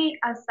make me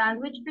a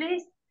sandwich,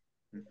 please?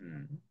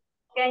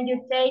 Can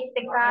you take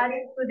the car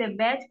to the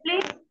bed,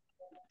 please?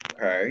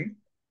 Okay.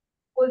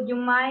 Would you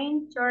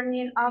mind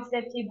turning off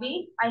the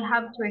TV? I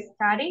have to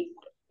study.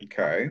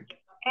 Okay.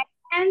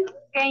 And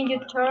Can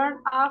you turn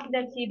off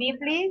the TV,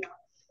 please?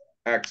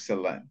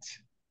 Excellent.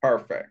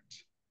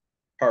 Perfect.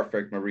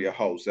 Perfect, Maria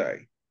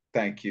Jose.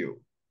 Thank you.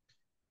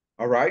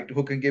 All right,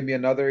 who can give me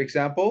another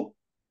example?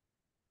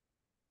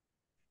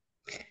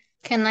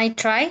 Can I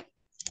try?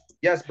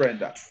 Yes,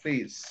 Brenda,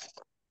 please.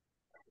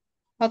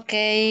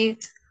 Okay.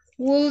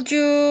 Would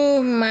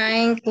you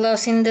mind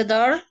closing the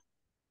door?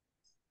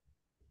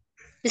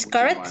 Is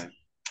correct?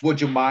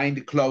 Would you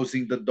mind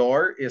closing the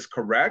door is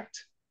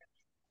correct?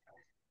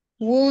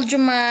 Would you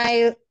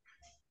mind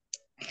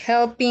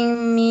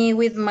helping me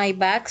with my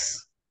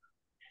bags?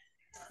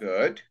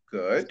 Good,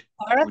 good.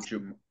 Correct.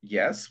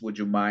 Would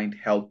you mind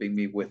helping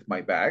me with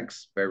my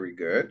bags? Very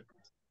good.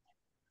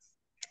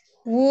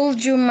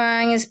 Would you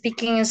mind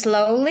speaking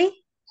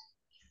slowly?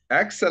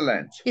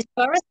 Excellent. Is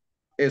correct?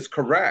 Is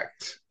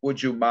correct.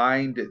 Would you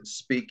mind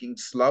speaking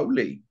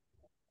slowly?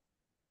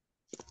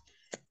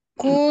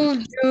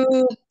 Could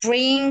you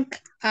bring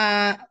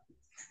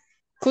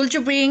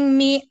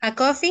me a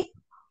coffee?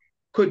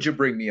 Could you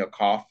bring me a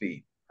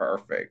coffee?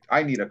 Perfect.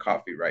 I need a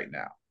coffee right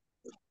now.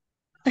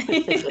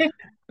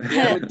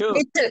 Yeah, me too.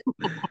 Me too.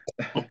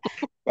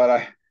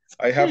 But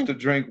I have to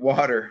drink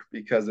water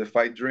because if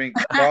I drink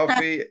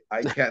coffee,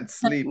 I can't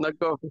sleep. No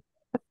coffee.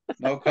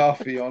 No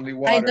coffee, only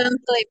water. I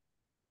don't sleep.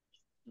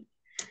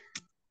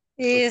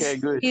 Okay,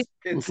 good.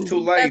 It's too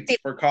late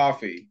for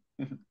coffee.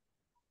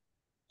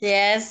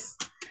 Yes.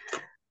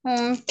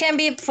 Can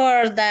be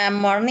for the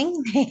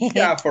morning.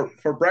 Yeah,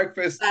 for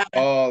breakfast,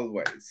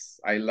 always.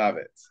 I love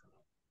it.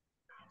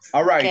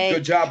 All right, Okay.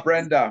 good job,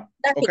 Brenda.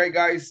 Okay,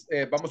 guys,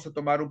 vamos a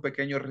tomar un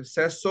pequeño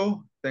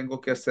receso. Tengo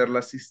que hacer la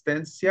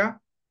asistencia.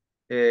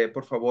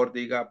 Por favor,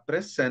 diga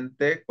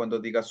presente cuando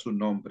diga su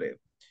nombre.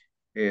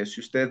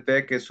 Si usted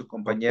ve que su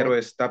compañero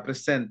está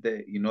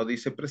presente y no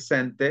dice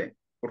presente,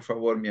 por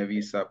favor, me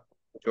avisa.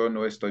 Yo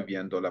no estoy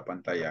viendo la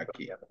pantalla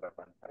aquí.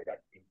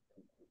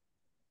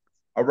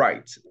 All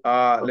right,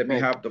 let me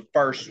have the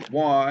first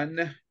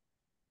one.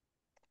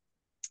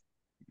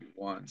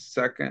 1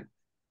 second.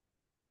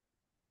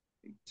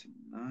 8 to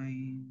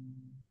 9.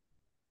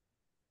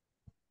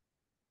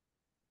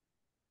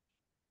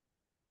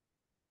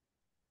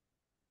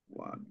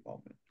 One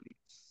moment,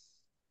 please.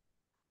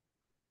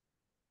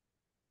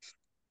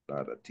 A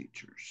lot of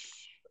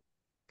teachers.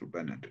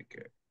 Ruben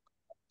Enrique.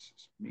 This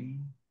is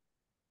me.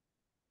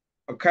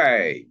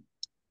 Okay.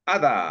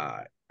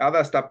 Ada.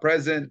 Ada está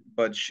present,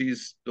 but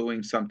she's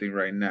doing something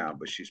right now,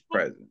 but she's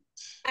present.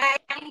 I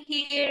am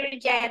here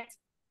yet.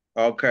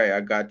 Okay,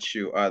 I got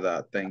you,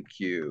 Ada. Thank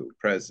you.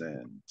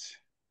 Present.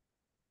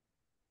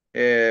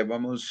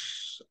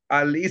 Vamos,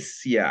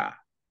 Alicia.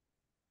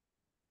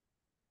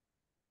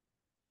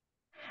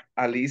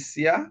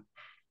 Alicia?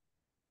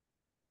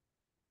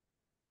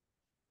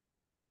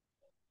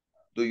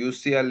 Do you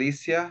see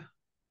Alicia?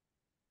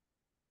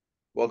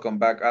 Welcome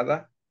back,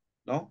 Ada.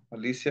 No,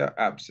 Alicia,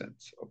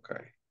 absent.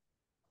 Okay.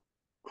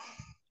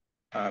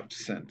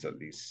 Absent,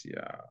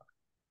 Alicia.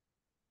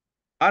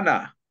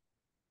 Ana.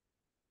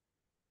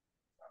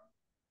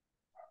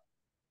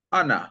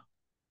 Ana.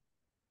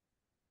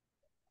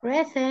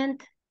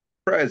 Present.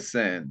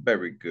 Present.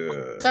 Very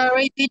good.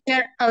 Sorry,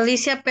 teacher.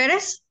 Alicia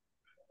Perez?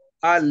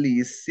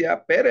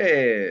 Alicia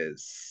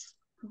Perez.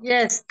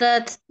 Yes,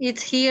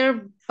 it's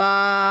here,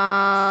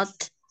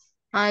 but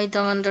I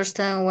don't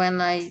understand when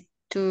I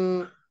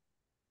do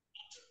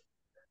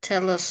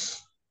tell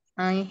us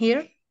I'm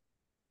here.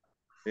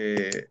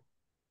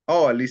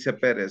 Oh, Alicia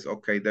Perez.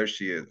 Okay, there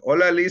she is.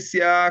 Hola,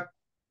 Alicia.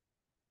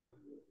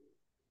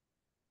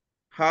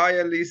 Hi,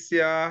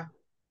 Alicia.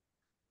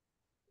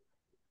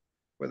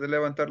 ¿Puede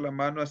levantar la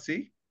mano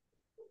así?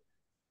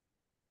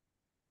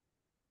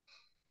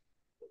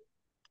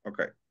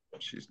 Okay,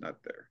 she's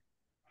not there.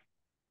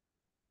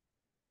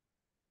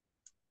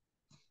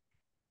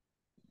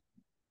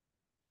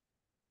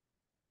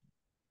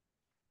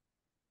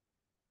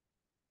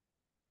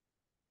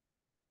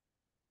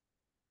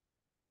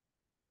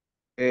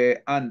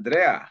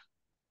 Andrea.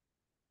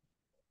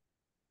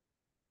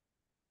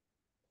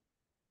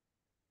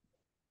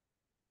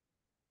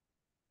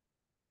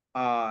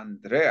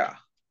 Andrea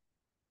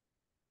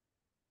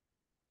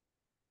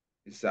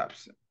is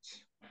absent.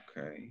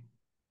 Okay.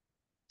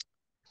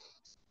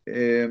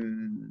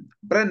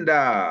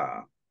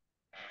 Brenda.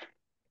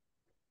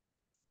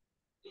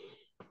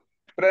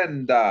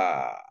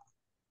 Brenda.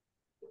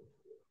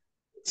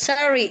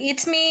 Sorry,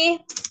 it's me.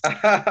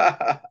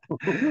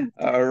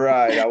 All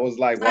right. I was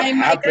like, what My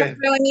happened?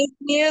 microphone is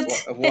mute.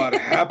 What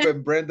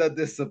happened? Brenda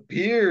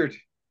disappeared.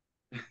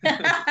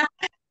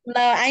 No,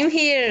 I'm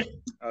here.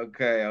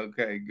 Okay,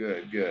 okay,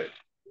 good, good.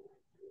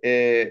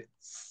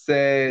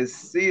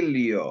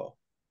 Cecilio.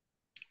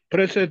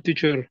 Present,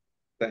 teacher.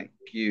 Thank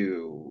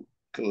you.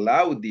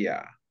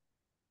 Claudia.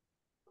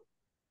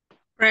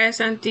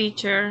 Present,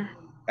 teacher.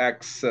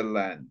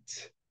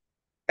 Excellent.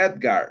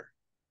 Edgar.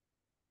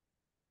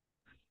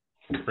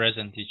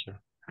 Present, teacher.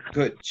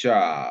 Good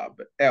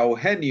job.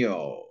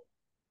 Eugenio.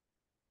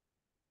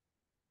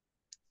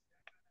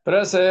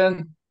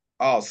 Present.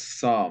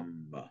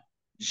 Awesome.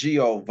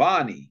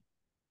 Giovanni.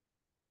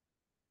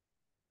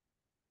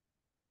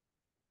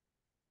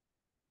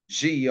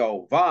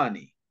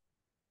 Giovanni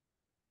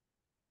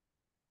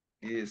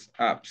is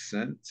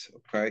absent.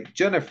 Okay.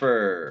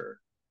 Jennifer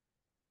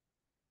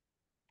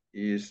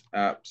is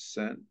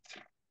absent.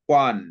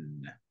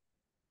 Juan.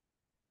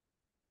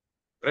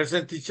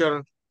 Present,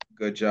 teacher.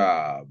 Good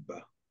job.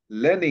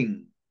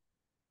 Lenin.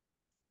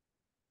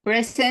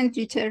 Present,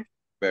 teacher.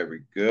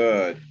 Very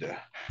good.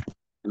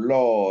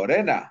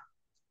 Lorena.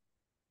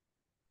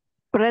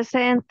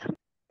 Present.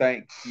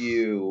 Thank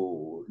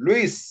you.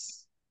 Luis.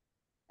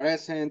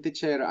 Present,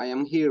 teacher. I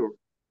am here.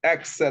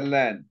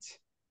 Excellent.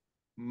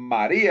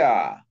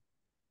 Maria.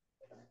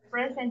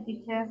 Present,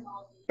 teacher.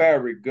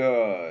 Very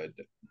good.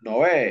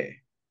 Noé.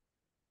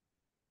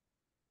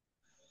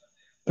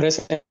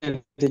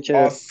 Present, teacher.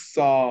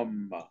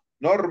 Awesome.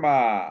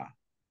 Norma.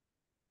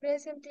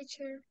 Present,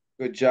 teacher.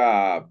 Good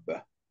job.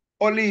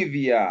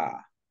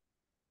 Olivia.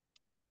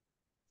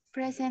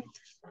 Present.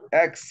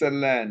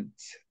 Excellent.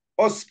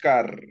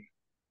 Oscar.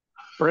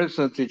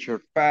 Present,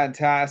 teacher.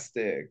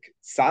 Fantastic.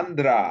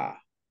 Sandra.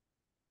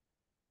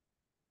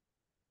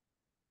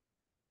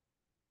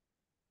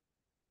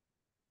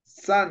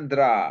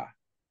 Sandra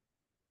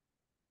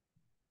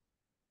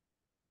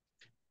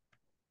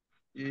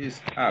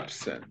is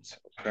absent.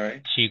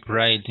 Okay. She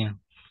writing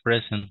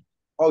present.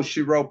 Oh,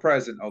 she wrote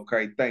present.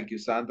 Okay. Thank you,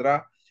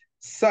 Sandra.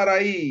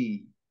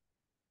 Sarai.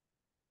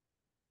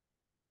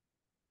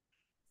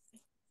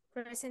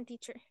 Present,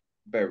 teacher.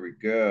 Very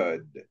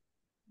good.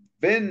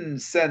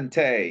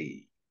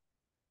 Vincente.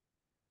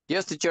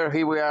 Yes, teacher,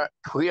 here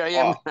I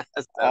am.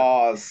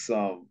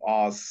 Awesome,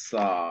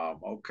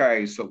 awesome.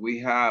 Okay, so we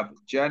have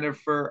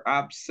Jennifer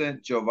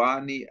absent,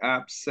 Giovanni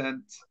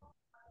absent,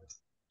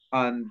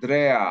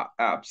 Andrea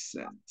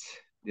absent.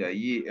 Yeah,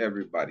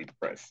 everybody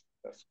present.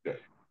 That's good.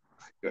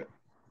 That's good.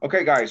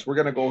 Okay, guys, we're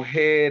gonna go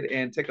ahead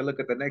and take a look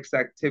at the next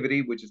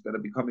activity, which is gonna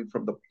be coming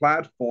from the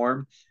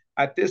platform.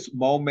 At this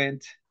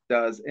moment,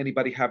 does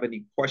anybody have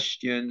any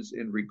questions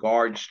in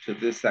regards to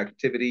this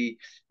activity,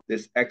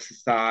 this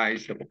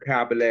exercise, the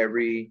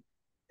vocabulary?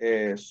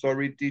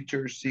 Sorry,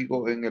 teacher,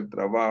 sigo en el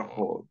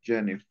trabajo.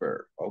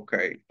 Jennifer.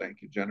 Okay,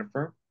 thank you,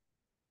 Jennifer.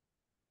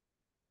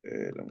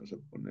 Vamos a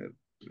poner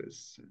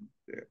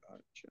presente a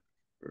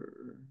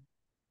Jennifer.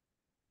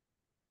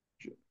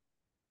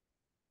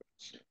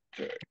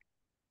 Okay.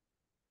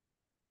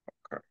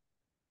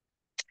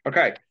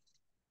 Okay.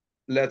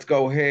 Let's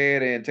go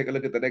ahead and take a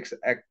look at the next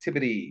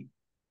activity.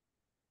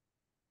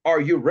 Are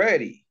you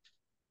ready?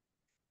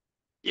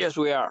 Yes,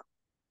 we are.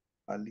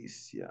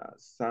 Alicia,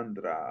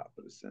 Sandra,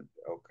 present.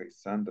 Okay,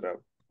 Sandra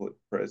put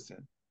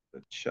present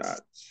the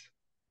chat.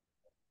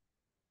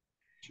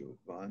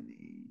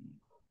 Giovanni,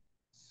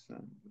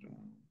 Sandra.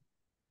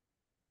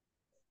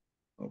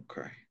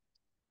 Okay.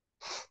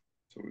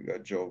 So we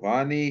got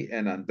Giovanni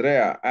and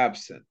Andrea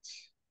absent.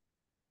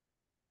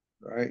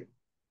 Right?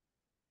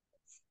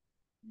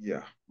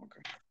 Yeah,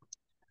 okay.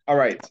 All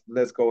right,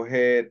 let's go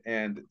ahead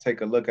and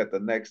take a look at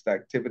the next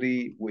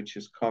activity, which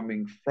is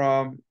coming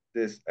from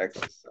this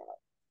exercise.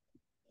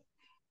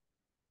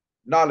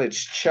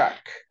 Knowledge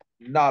check,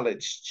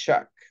 knowledge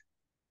check.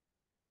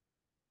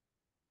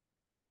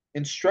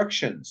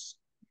 Instructions,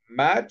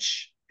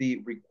 match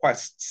the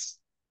requests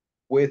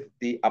with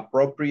the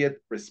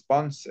appropriate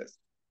responses.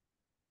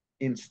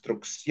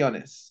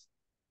 Instrucciones.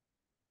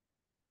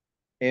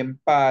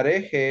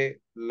 Empareje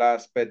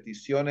las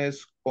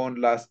peticiones con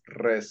las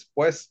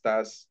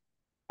respuestas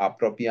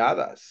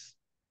apropiadas.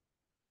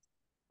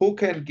 Who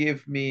can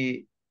give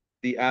me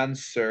the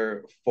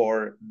answer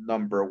for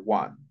number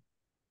 1?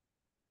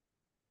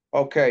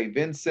 Okay,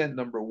 Vincent,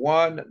 number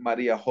 1.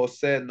 Maria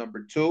Jose,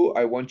 number 2.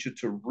 I want you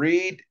to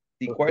read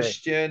the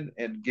question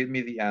and give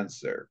me the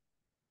answer.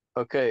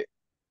 Okay.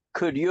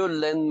 Could you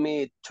lend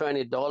me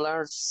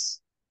 $20?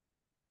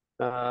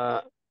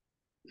 Are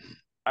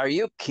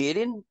you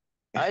kidding?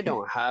 I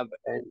don't have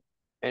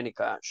any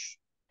cash.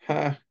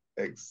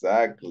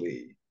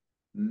 Exactly.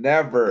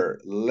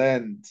 Never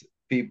lend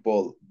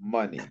people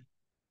money.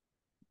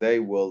 They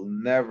will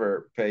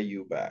never pay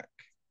you back.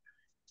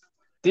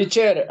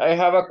 Teacher, I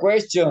have a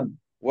question.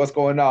 What's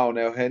going on,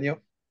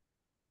 Eugenio?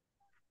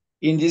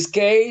 In this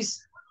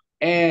case,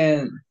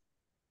 and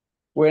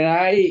when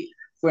I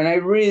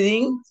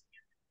reading,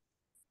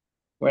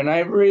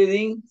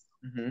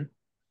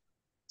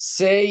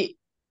 say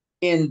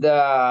in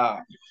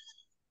the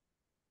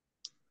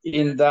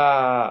en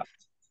la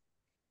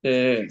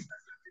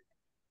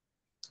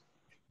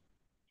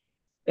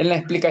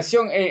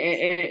explicación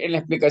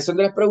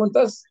de las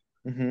preguntas,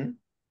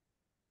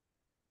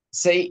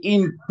 say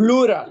in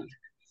plural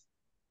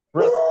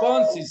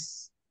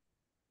responses.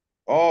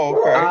 Oh,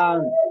 okay.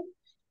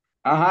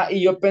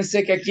 Y yo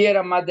pensé que aquí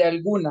era más de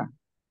alguna.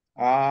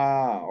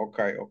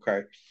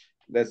 Okay.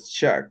 Let's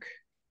check.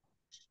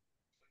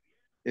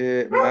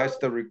 Match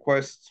the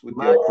requests with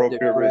the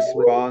appropriate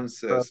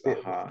responses.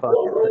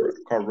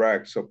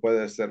 Correct. So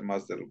puede ser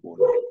más de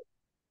alguna.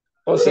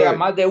 O sea,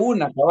 más de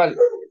una, cabal.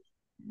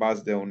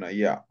 Más de una,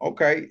 yeah.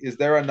 Okay. Is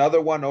there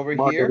another one over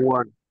here?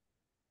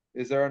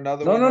 Is there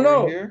another one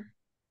over here?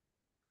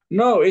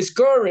 No, it's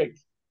correct.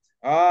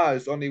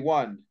 It's only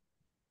one.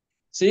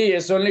 See,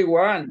 it's only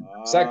one.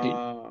 Exactly.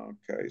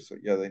 Okay, so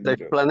yeah, they need The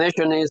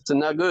explanation is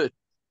not good.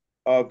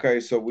 Okay,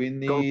 so we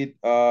need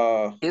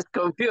It's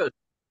confused.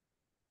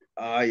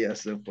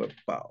 Yes, se fue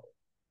Pau.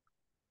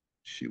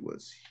 She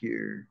was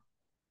here.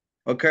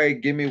 Okay,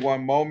 give me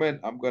one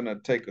moment. I'm gonna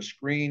take a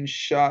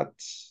screenshot.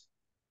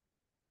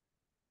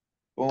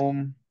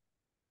 Boom.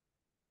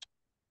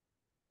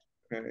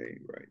 Okay,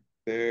 right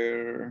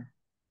there.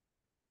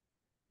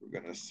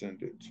 We're gonna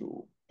send it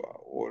to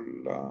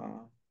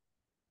Paola.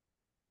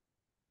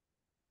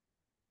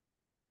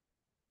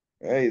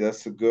 Hey,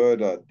 that's a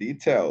good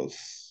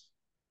details.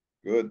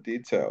 Good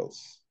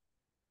details.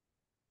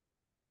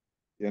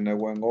 Tiene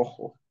buen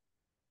ojo.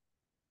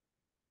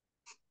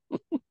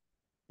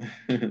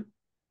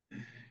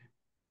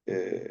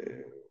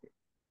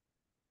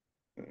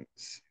 Let's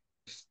see.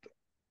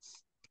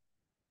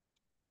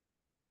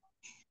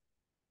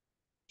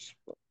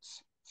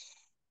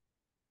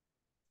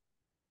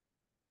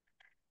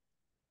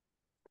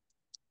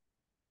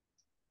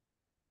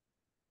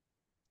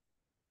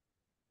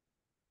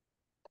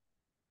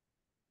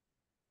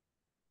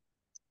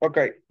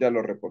 Okay, ya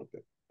lo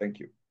reporté. Thank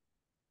you.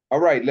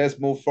 All right, let's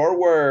move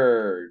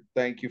forward.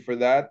 Thank you for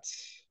that.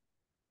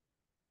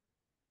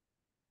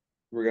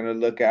 We're going to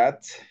look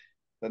at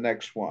the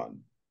next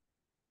one.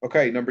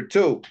 Okay, number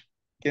 2.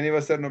 ¿Quién iba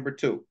a ser number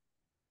 2?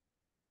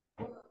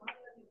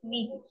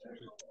 Me.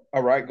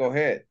 All right, go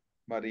ahead.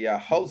 Maria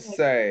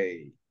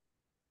Jose.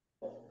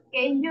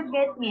 Can you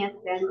get me a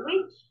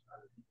sandwich?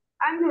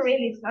 I'm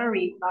really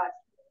sorry, but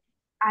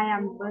I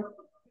am busy.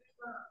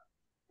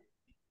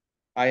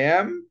 I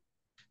am?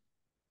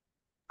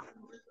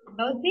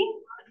 Busy?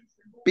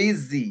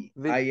 Busy.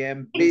 I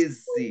am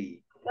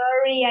busy.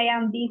 Sorry, I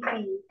am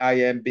busy. I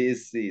am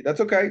busy. That's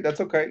okay.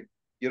 That's okay.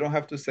 You don't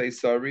have to say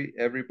sorry.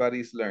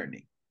 Everybody's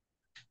learning.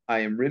 I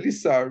am really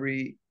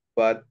sorry,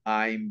 but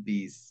I'm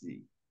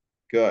busy.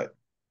 Good.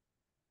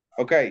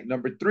 Okay,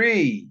 number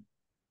 3.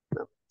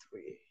 Number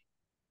 3.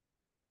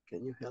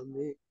 Can you help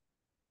me?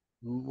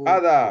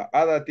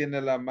 Ada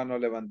tiene la mano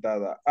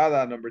levantada.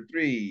 Ada, number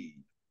 3.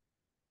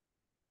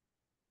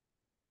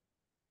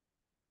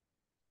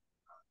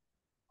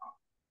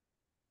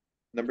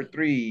 Number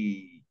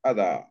 3,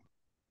 Ada.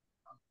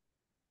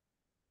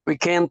 We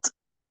can't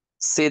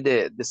see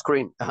the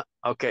screen.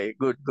 Okay,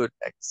 good,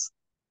 X.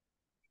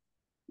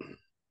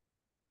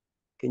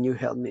 Can you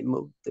help me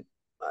move the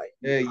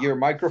mic? Your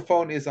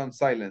microphone is on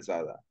silence,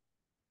 Ada.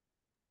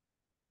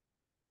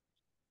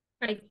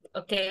 Right.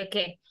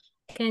 Okay.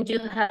 Can you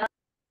help?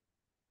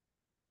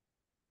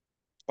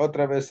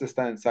 Otra vez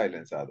está en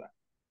silence, Ada.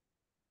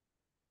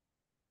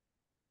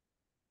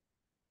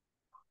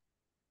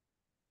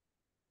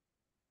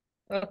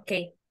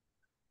 Okay.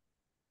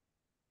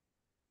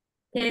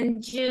 Can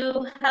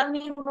you help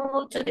me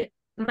move to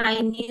my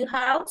new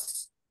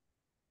house?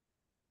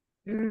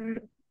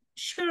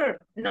 Sure,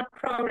 no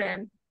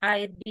problem.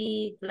 I'd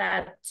be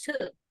glad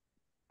to.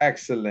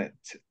 Excellent.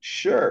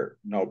 Sure,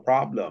 no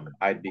problem.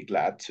 I'd be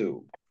glad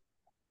to.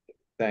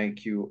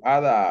 Thank you,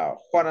 Ada.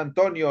 Juan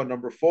Antonio,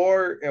 number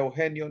 4.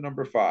 Eugenio,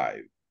 number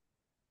 5.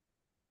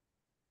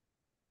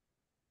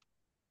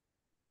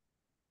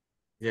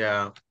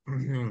 Yeah.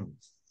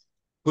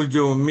 Would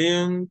you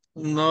mean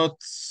not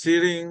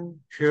sitting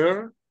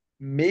here?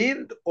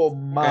 Mind or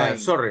mind?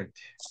 Sorry.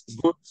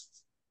 Would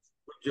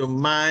you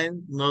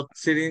mind not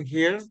sitting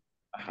here?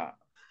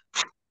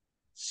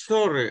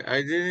 Sorry,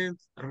 I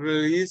didn't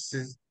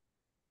realize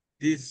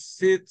this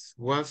seat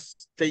was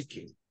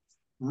taken.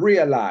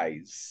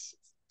 Realize.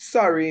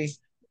 Sorry,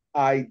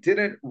 I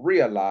didn't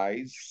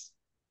realize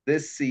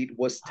this seat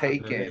was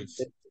taken.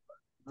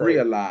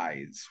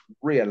 Realize.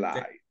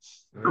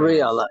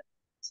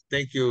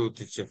 Thank you,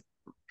 teacher.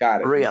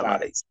 Got it.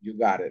 Realize. You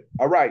got it.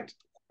 All right.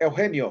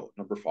 Eugenio,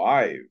 number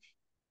 5.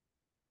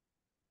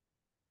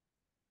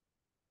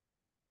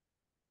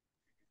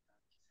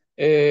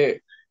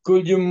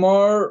 Could you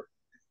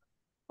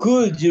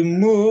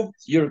move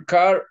your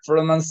car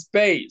from a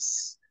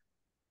space?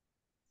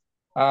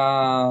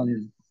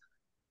 I'm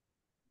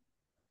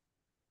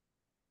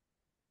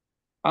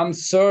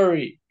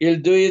sorry, I'll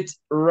do it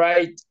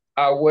right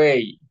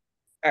away.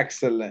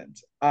 Excellent.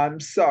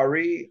 I'm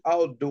sorry,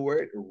 I'll do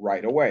it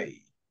right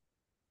away.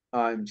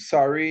 I'm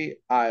sorry,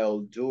 I'll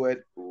do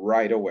it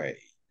right away.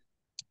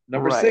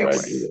 Number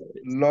 6,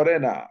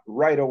 Lorena,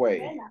 right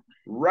away.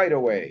 Right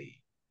away.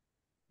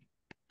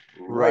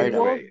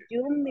 Would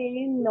you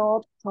mean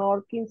not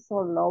talking so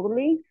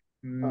loudly?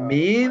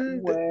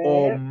 Mind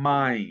or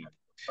mind?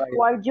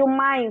 Would you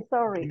mind,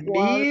 sorry.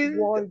 Mind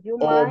would you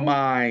or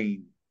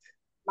mind?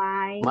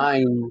 mind?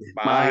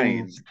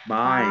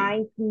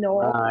 Mind.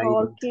 Not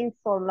talking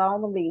so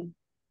loudly.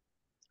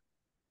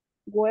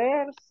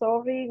 We're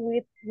sorry,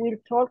 we'll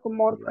talk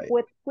more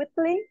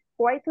quietly.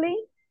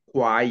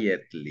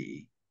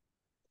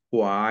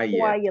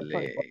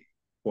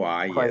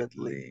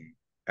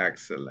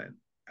 Excellent.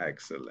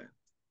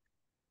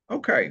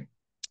 Okay.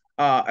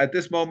 At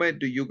this moment,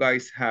 do you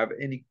guys have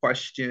any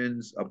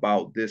questions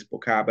about this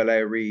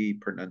vocabulary,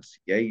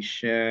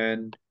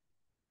 pronunciation?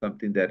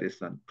 Something that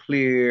is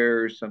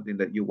unclear, something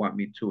that you want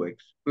me to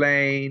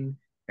explain.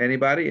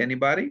 Anybody?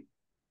 Anybody?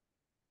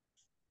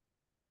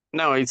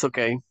 No, it's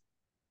okay.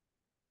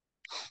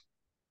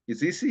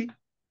 It's easy?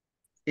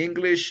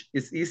 English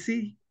is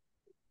easy?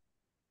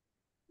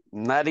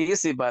 Not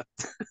easy, but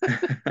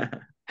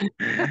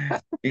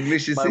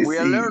English is but easy. we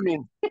are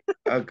learning.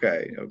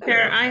 Okay, okay.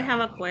 Here, I have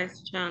a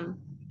question.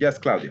 Yes,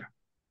 Claudia.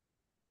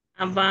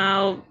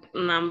 About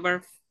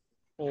number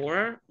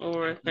 4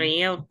 or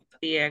 3 of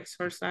the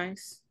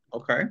exercise.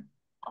 Okay.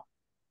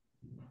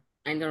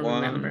 I don't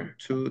 1, remember.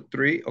 2,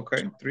 3.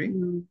 Okay, 3.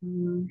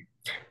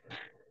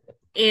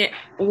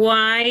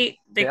 Why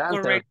the The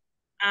answer. correct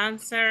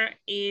answer,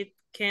 it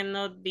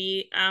cannot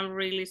be, I'm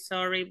really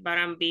sorry, but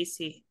I'm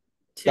busy.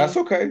 That's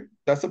okay.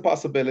 That's a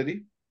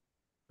possibility.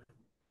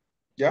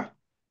 Yeah,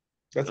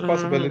 that's a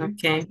possibility.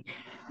 Okay.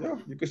 Yeah,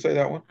 you could say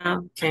that one.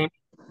 Okay.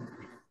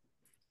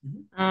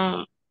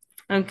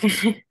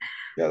 Okay.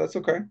 Yeah, that's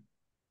okay.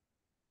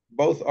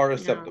 Both are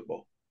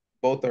acceptable.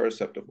 Both are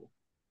acceptable.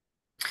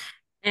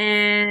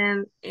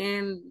 And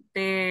in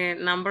the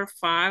number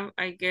 5,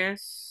 I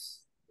guess,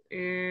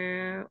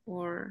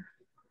 or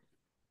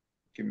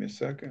give me a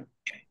second.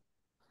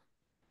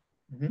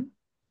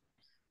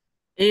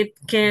 It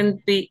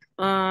can be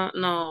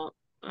no,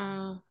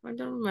 I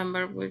don't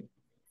remember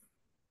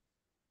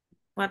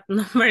what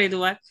number it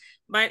was,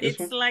 but This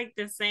it's one? like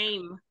the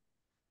same.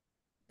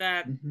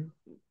 That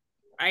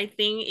I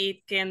think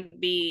it can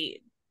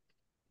be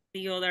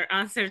the other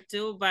answer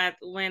too, but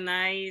when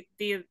I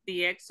did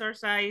the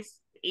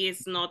exercise,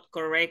 it's not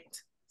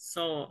correct.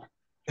 So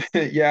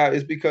yeah,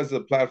 it's because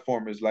the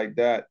platform is like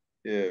that.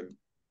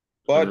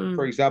 But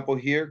for example,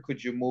 here,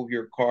 could you move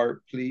your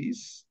car,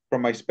 please,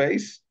 from my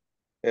space?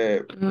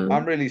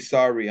 I'm really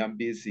sorry, I'm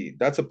busy.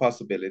 That's a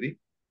possibility.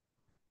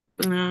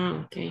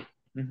 Okay.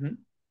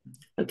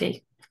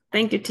 Okay.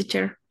 Thank you,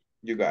 teacher.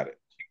 You got it.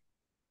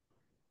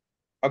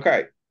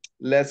 Okay,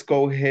 let's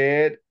go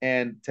ahead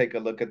and take a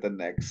look at the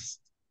next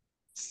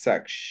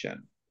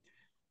section.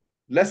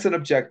 Lesson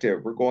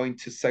objective. We're going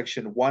to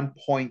section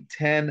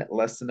 1.10,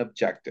 lesson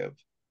objective.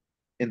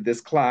 In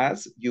this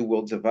class, you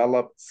will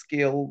develop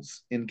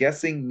skills in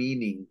guessing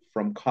meaning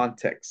from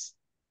context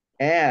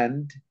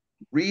and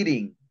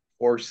reading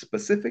for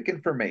specific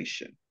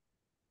information.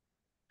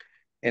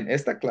 En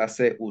esta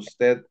clase,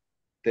 usted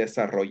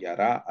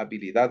desarrollará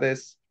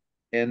habilidades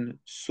en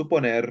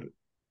suponer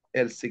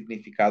el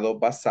significado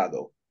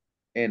basado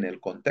en el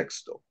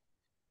contexto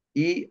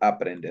y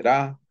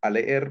aprenderá a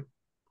leer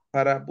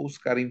para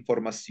buscar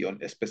información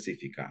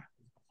específica.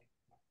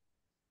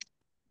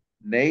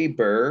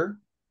 Neighbor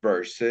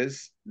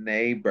versus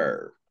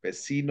neighbor.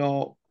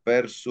 Vecino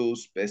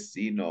versus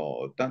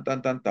vecino. Tan,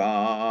 tan, tan,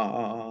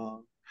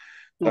 tan.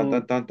 Tan,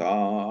 tan, tan,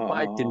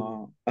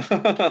 tan.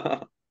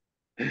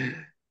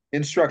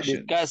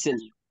 Instructions.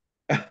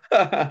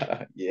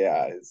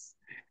 Yes.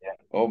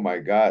 Oh my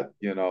God.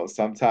 You know,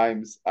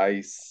 sometimes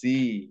I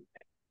see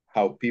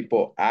how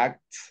people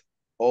act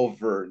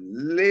over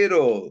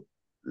little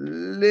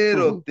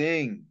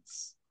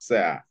things. O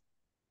sea,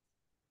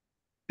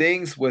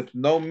 things with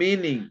no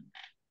meaning.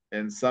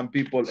 And some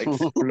people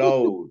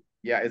explode.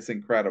 Yeah, it's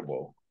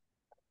incredible.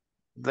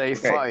 They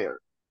fire.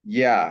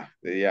 Yeah,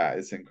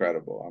 it's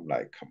incredible. I'm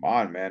like, come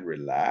on, man,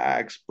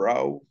 relax,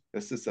 bro.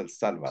 This is El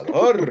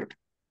Salvador.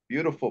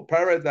 Beautiful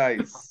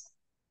paradise.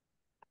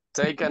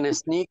 Take a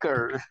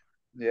sneaker.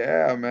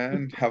 Yeah,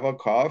 man. Have a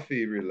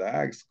coffee,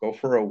 relax, go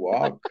for a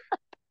walk.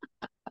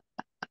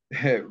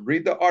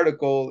 Read the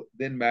article,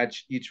 then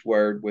match each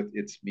word with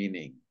its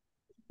meaning.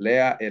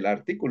 Lea el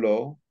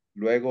artículo,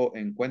 luego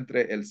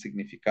encuentre el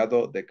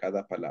significado de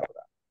cada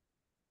palabra.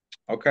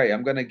 Okay,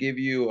 I'm going to give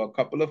you a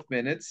couple of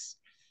minutes.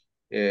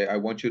 I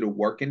want you to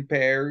work in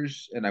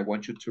pairs, and I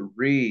want you to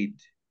read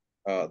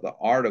the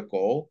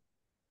article,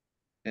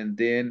 and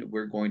then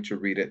we're going to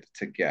read it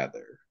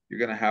together. You're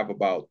going to have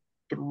about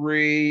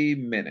 3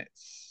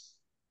 minutes.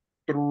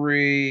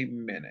 3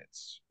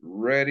 minutes.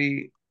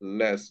 Ready?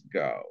 Let's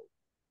go.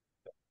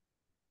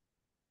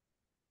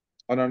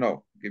 Oh,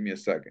 no. Give me a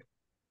second.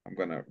 I'm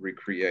going to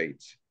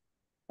recreate.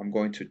 I'm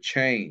going to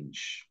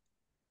change.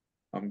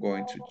 I'm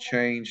going to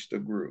change the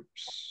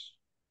groups.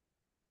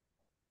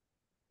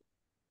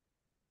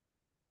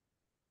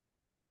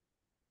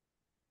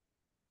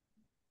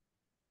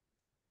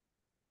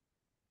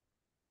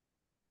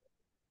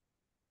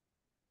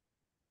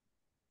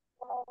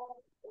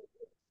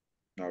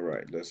 All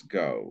right, let's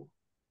go.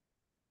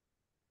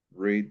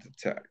 Read the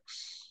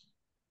text.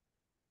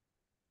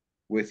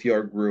 With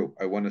your group,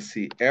 I want to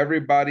see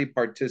everybody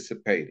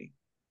participating.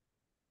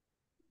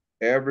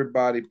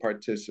 Everybody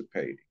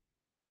participating.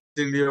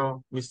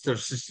 Mr.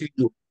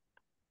 Cecilio.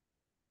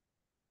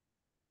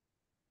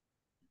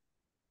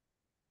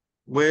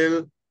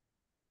 Well,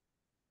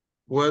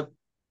 what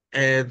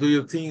do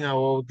you think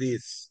about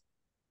this?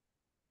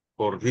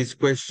 For this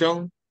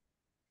question,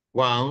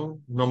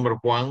 number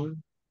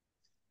one,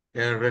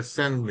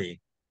 resent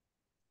me.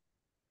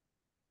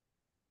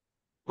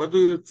 What do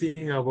you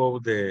think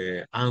about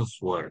the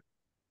answer?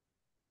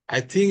 I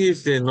think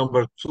it's the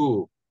number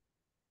 2.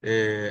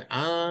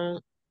 An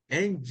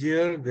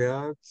angel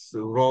that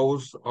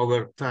grows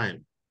over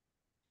time.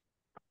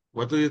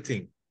 What do you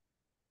think?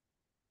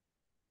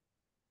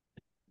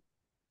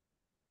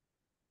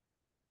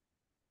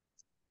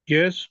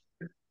 Yes.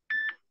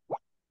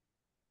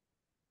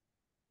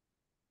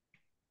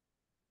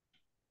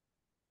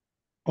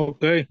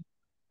 Okay.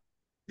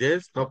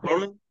 Yes, no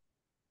problem.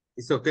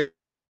 It's okay.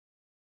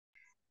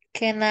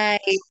 Can I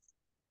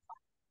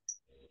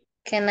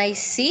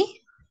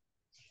see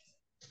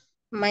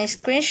my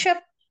screenshot?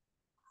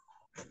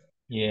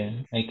 Yeah,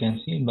 I can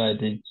see,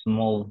 but it's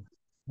small.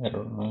 I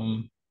don't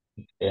know.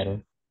 It's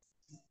better.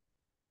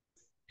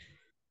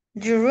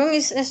 Your room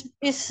is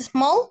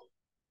small?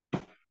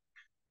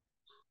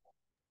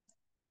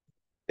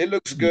 It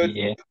looks good.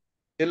 Yeah.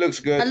 It looks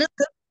good. A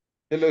little.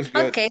 It looks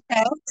good. Okay,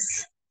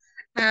 thanks.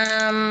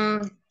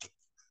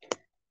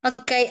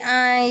 Okay,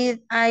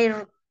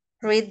 I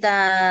read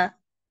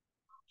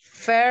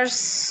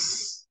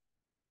first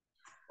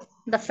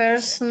the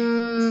first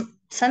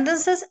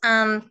sentences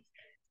and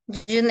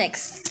you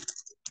next.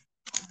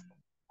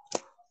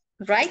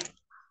 Right?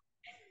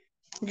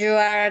 You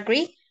are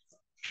agree?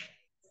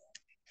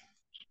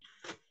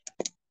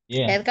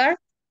 Yeah. Edgar?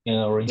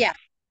 Yeah. Yeah.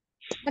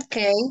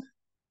 Okay.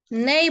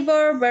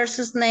 Neighbor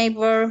versus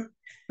neighbor.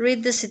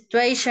 Read the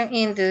situation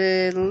in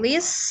the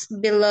list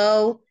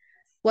below.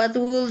 What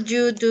would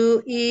you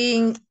do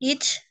in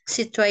each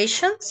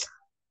situation?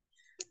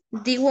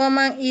 The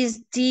woman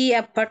is the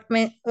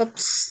apartment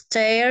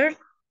upstairs,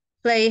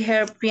 play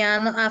her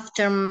piano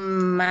after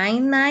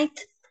midnight.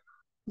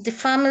 The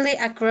family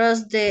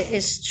across the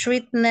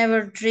street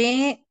never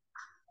dreams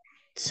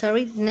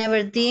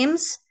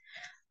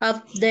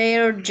of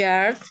their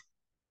yard.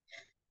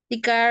 The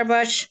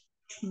garbage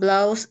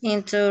blows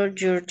into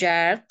your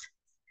yard.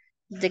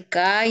 The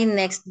guy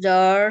next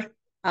door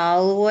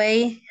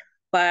always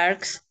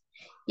parks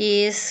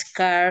his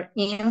car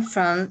in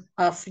front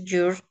of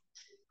your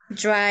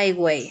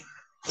driveway.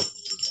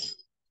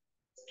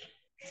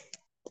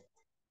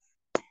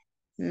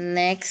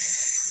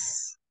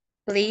 Next,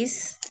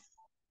 please.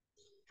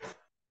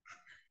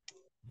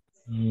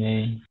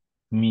 Yeah.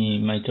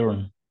 My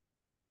turn.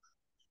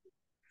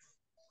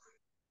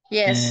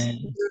 Yes.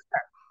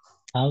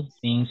 How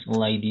things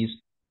like this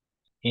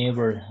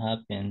ever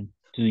happen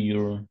to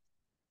you?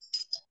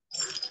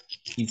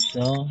 If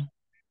so,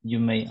 you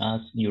may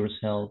ask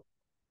yourself,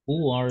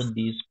 who are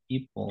these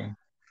people?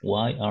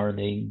 Why are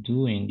they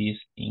doing these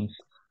things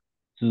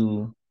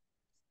to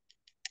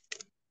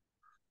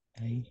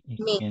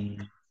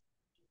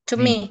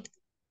me?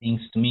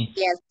 Things to me?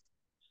 Yes.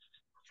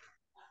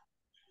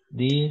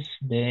 These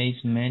days,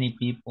 many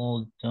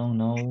people don't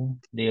know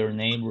their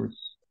neighbors.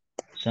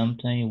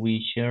 Sometimes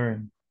we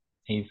share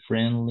a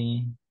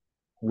friendly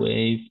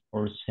wave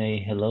or say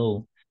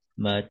hello,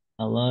 but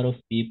a lot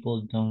of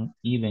people don't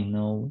even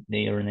know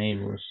their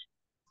neighbors.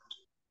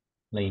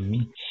 Like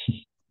me.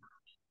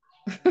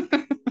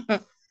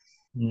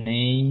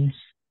 Names,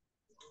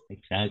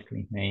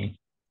 exactly, names.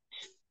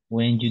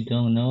 When you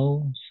don't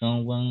know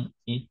someone,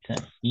 it's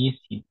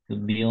easy to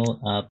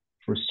build up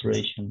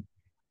frustration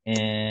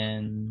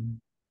and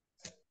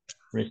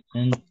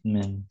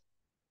resentment.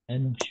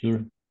 I'm not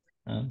sure.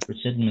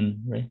 Resentment,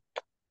 right?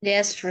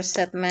 Yes,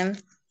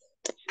 resentment.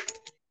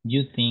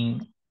 You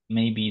think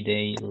maybe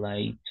they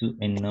like to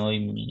annoy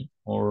me,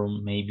 or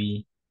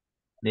maybe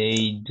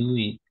they do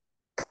it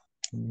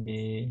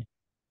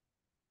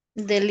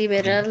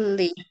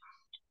Deliberately.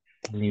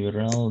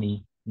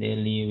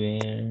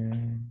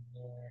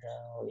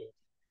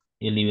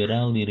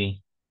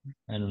 Deliberately.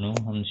 I don't know.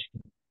 I'm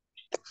sure.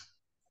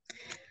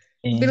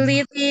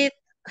 Believe it.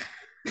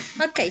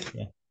 Okay.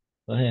 Yeah.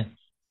 Go ahead.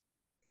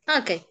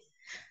 Okay.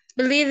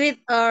 Believe it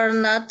or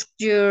not,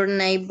 your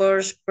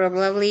neighbors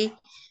probably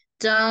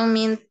don't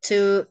mean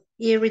to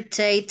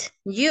irritate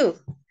you.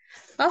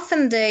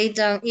 Often they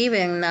don't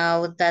even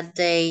know that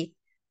they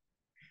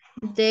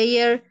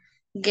are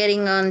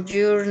getting on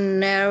your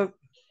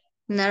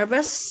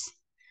nervous.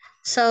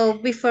 So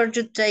before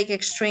you take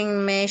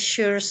extreme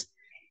measures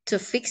to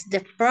fix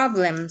the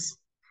problems,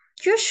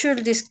 you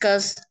should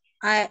discuss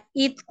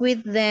it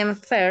with them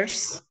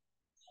first.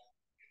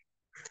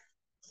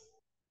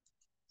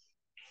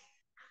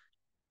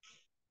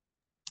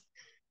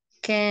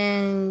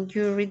 Can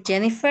you read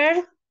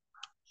Jennifer?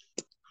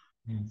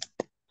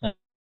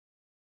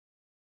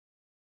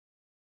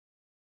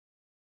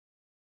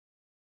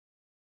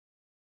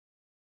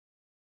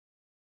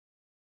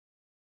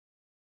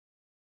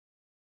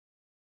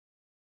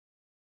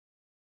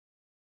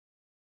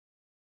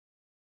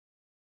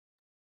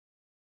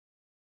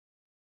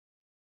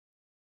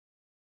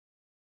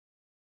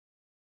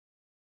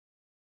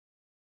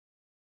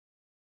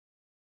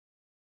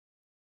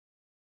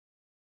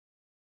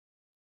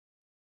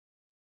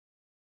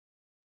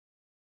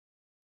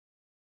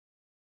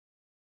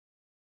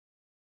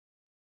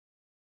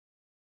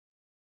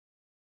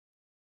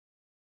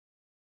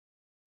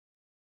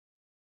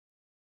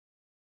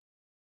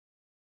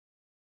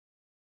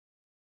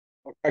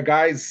 Okay,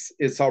 guys,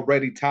 it's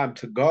already time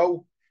to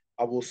go.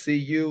 I will see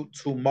you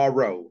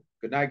tomorrow.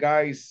 Good night,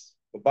 guys.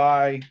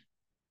 Bye-bye.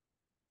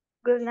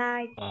 Good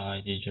night.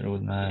 Bye, teacher.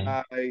 Good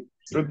night.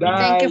 Good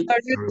Thank you night. for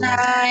your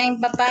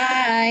time.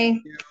 Bye-bye.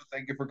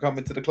 Thank you for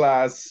coming to the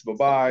class.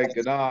 Bye-bye.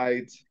 Good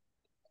night.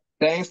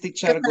 Thanks,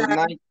 teacher. Good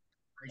night.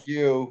 Thank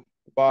you.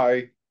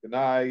 Bye. Good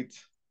night.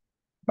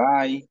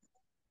 Bye.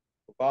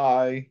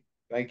 Bye.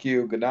 Thank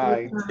you. Good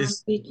night.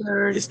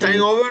 Is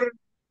time over?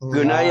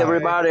 Good night,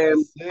 everybody.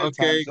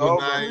 Okay, good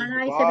night.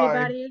 Nice, Bye.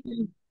 everybody.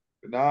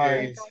 Good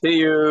night. See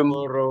you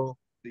Tomorrow.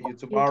 See you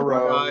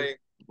tomorrow. Bye.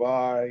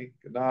 Bye.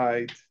 Good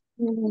night.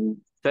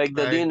 Take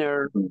the Bye.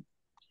 dinner.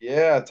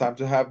 Yeah, time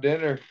to have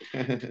dinner.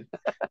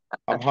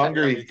 I'm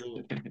hungry.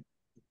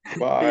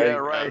 Bye. Yeah,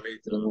 right.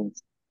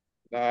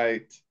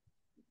 Night.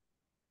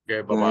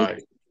 Okay, bye-bye.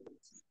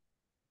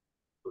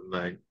 Good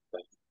night.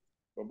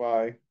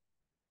 Bye-bye.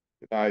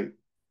 Good night.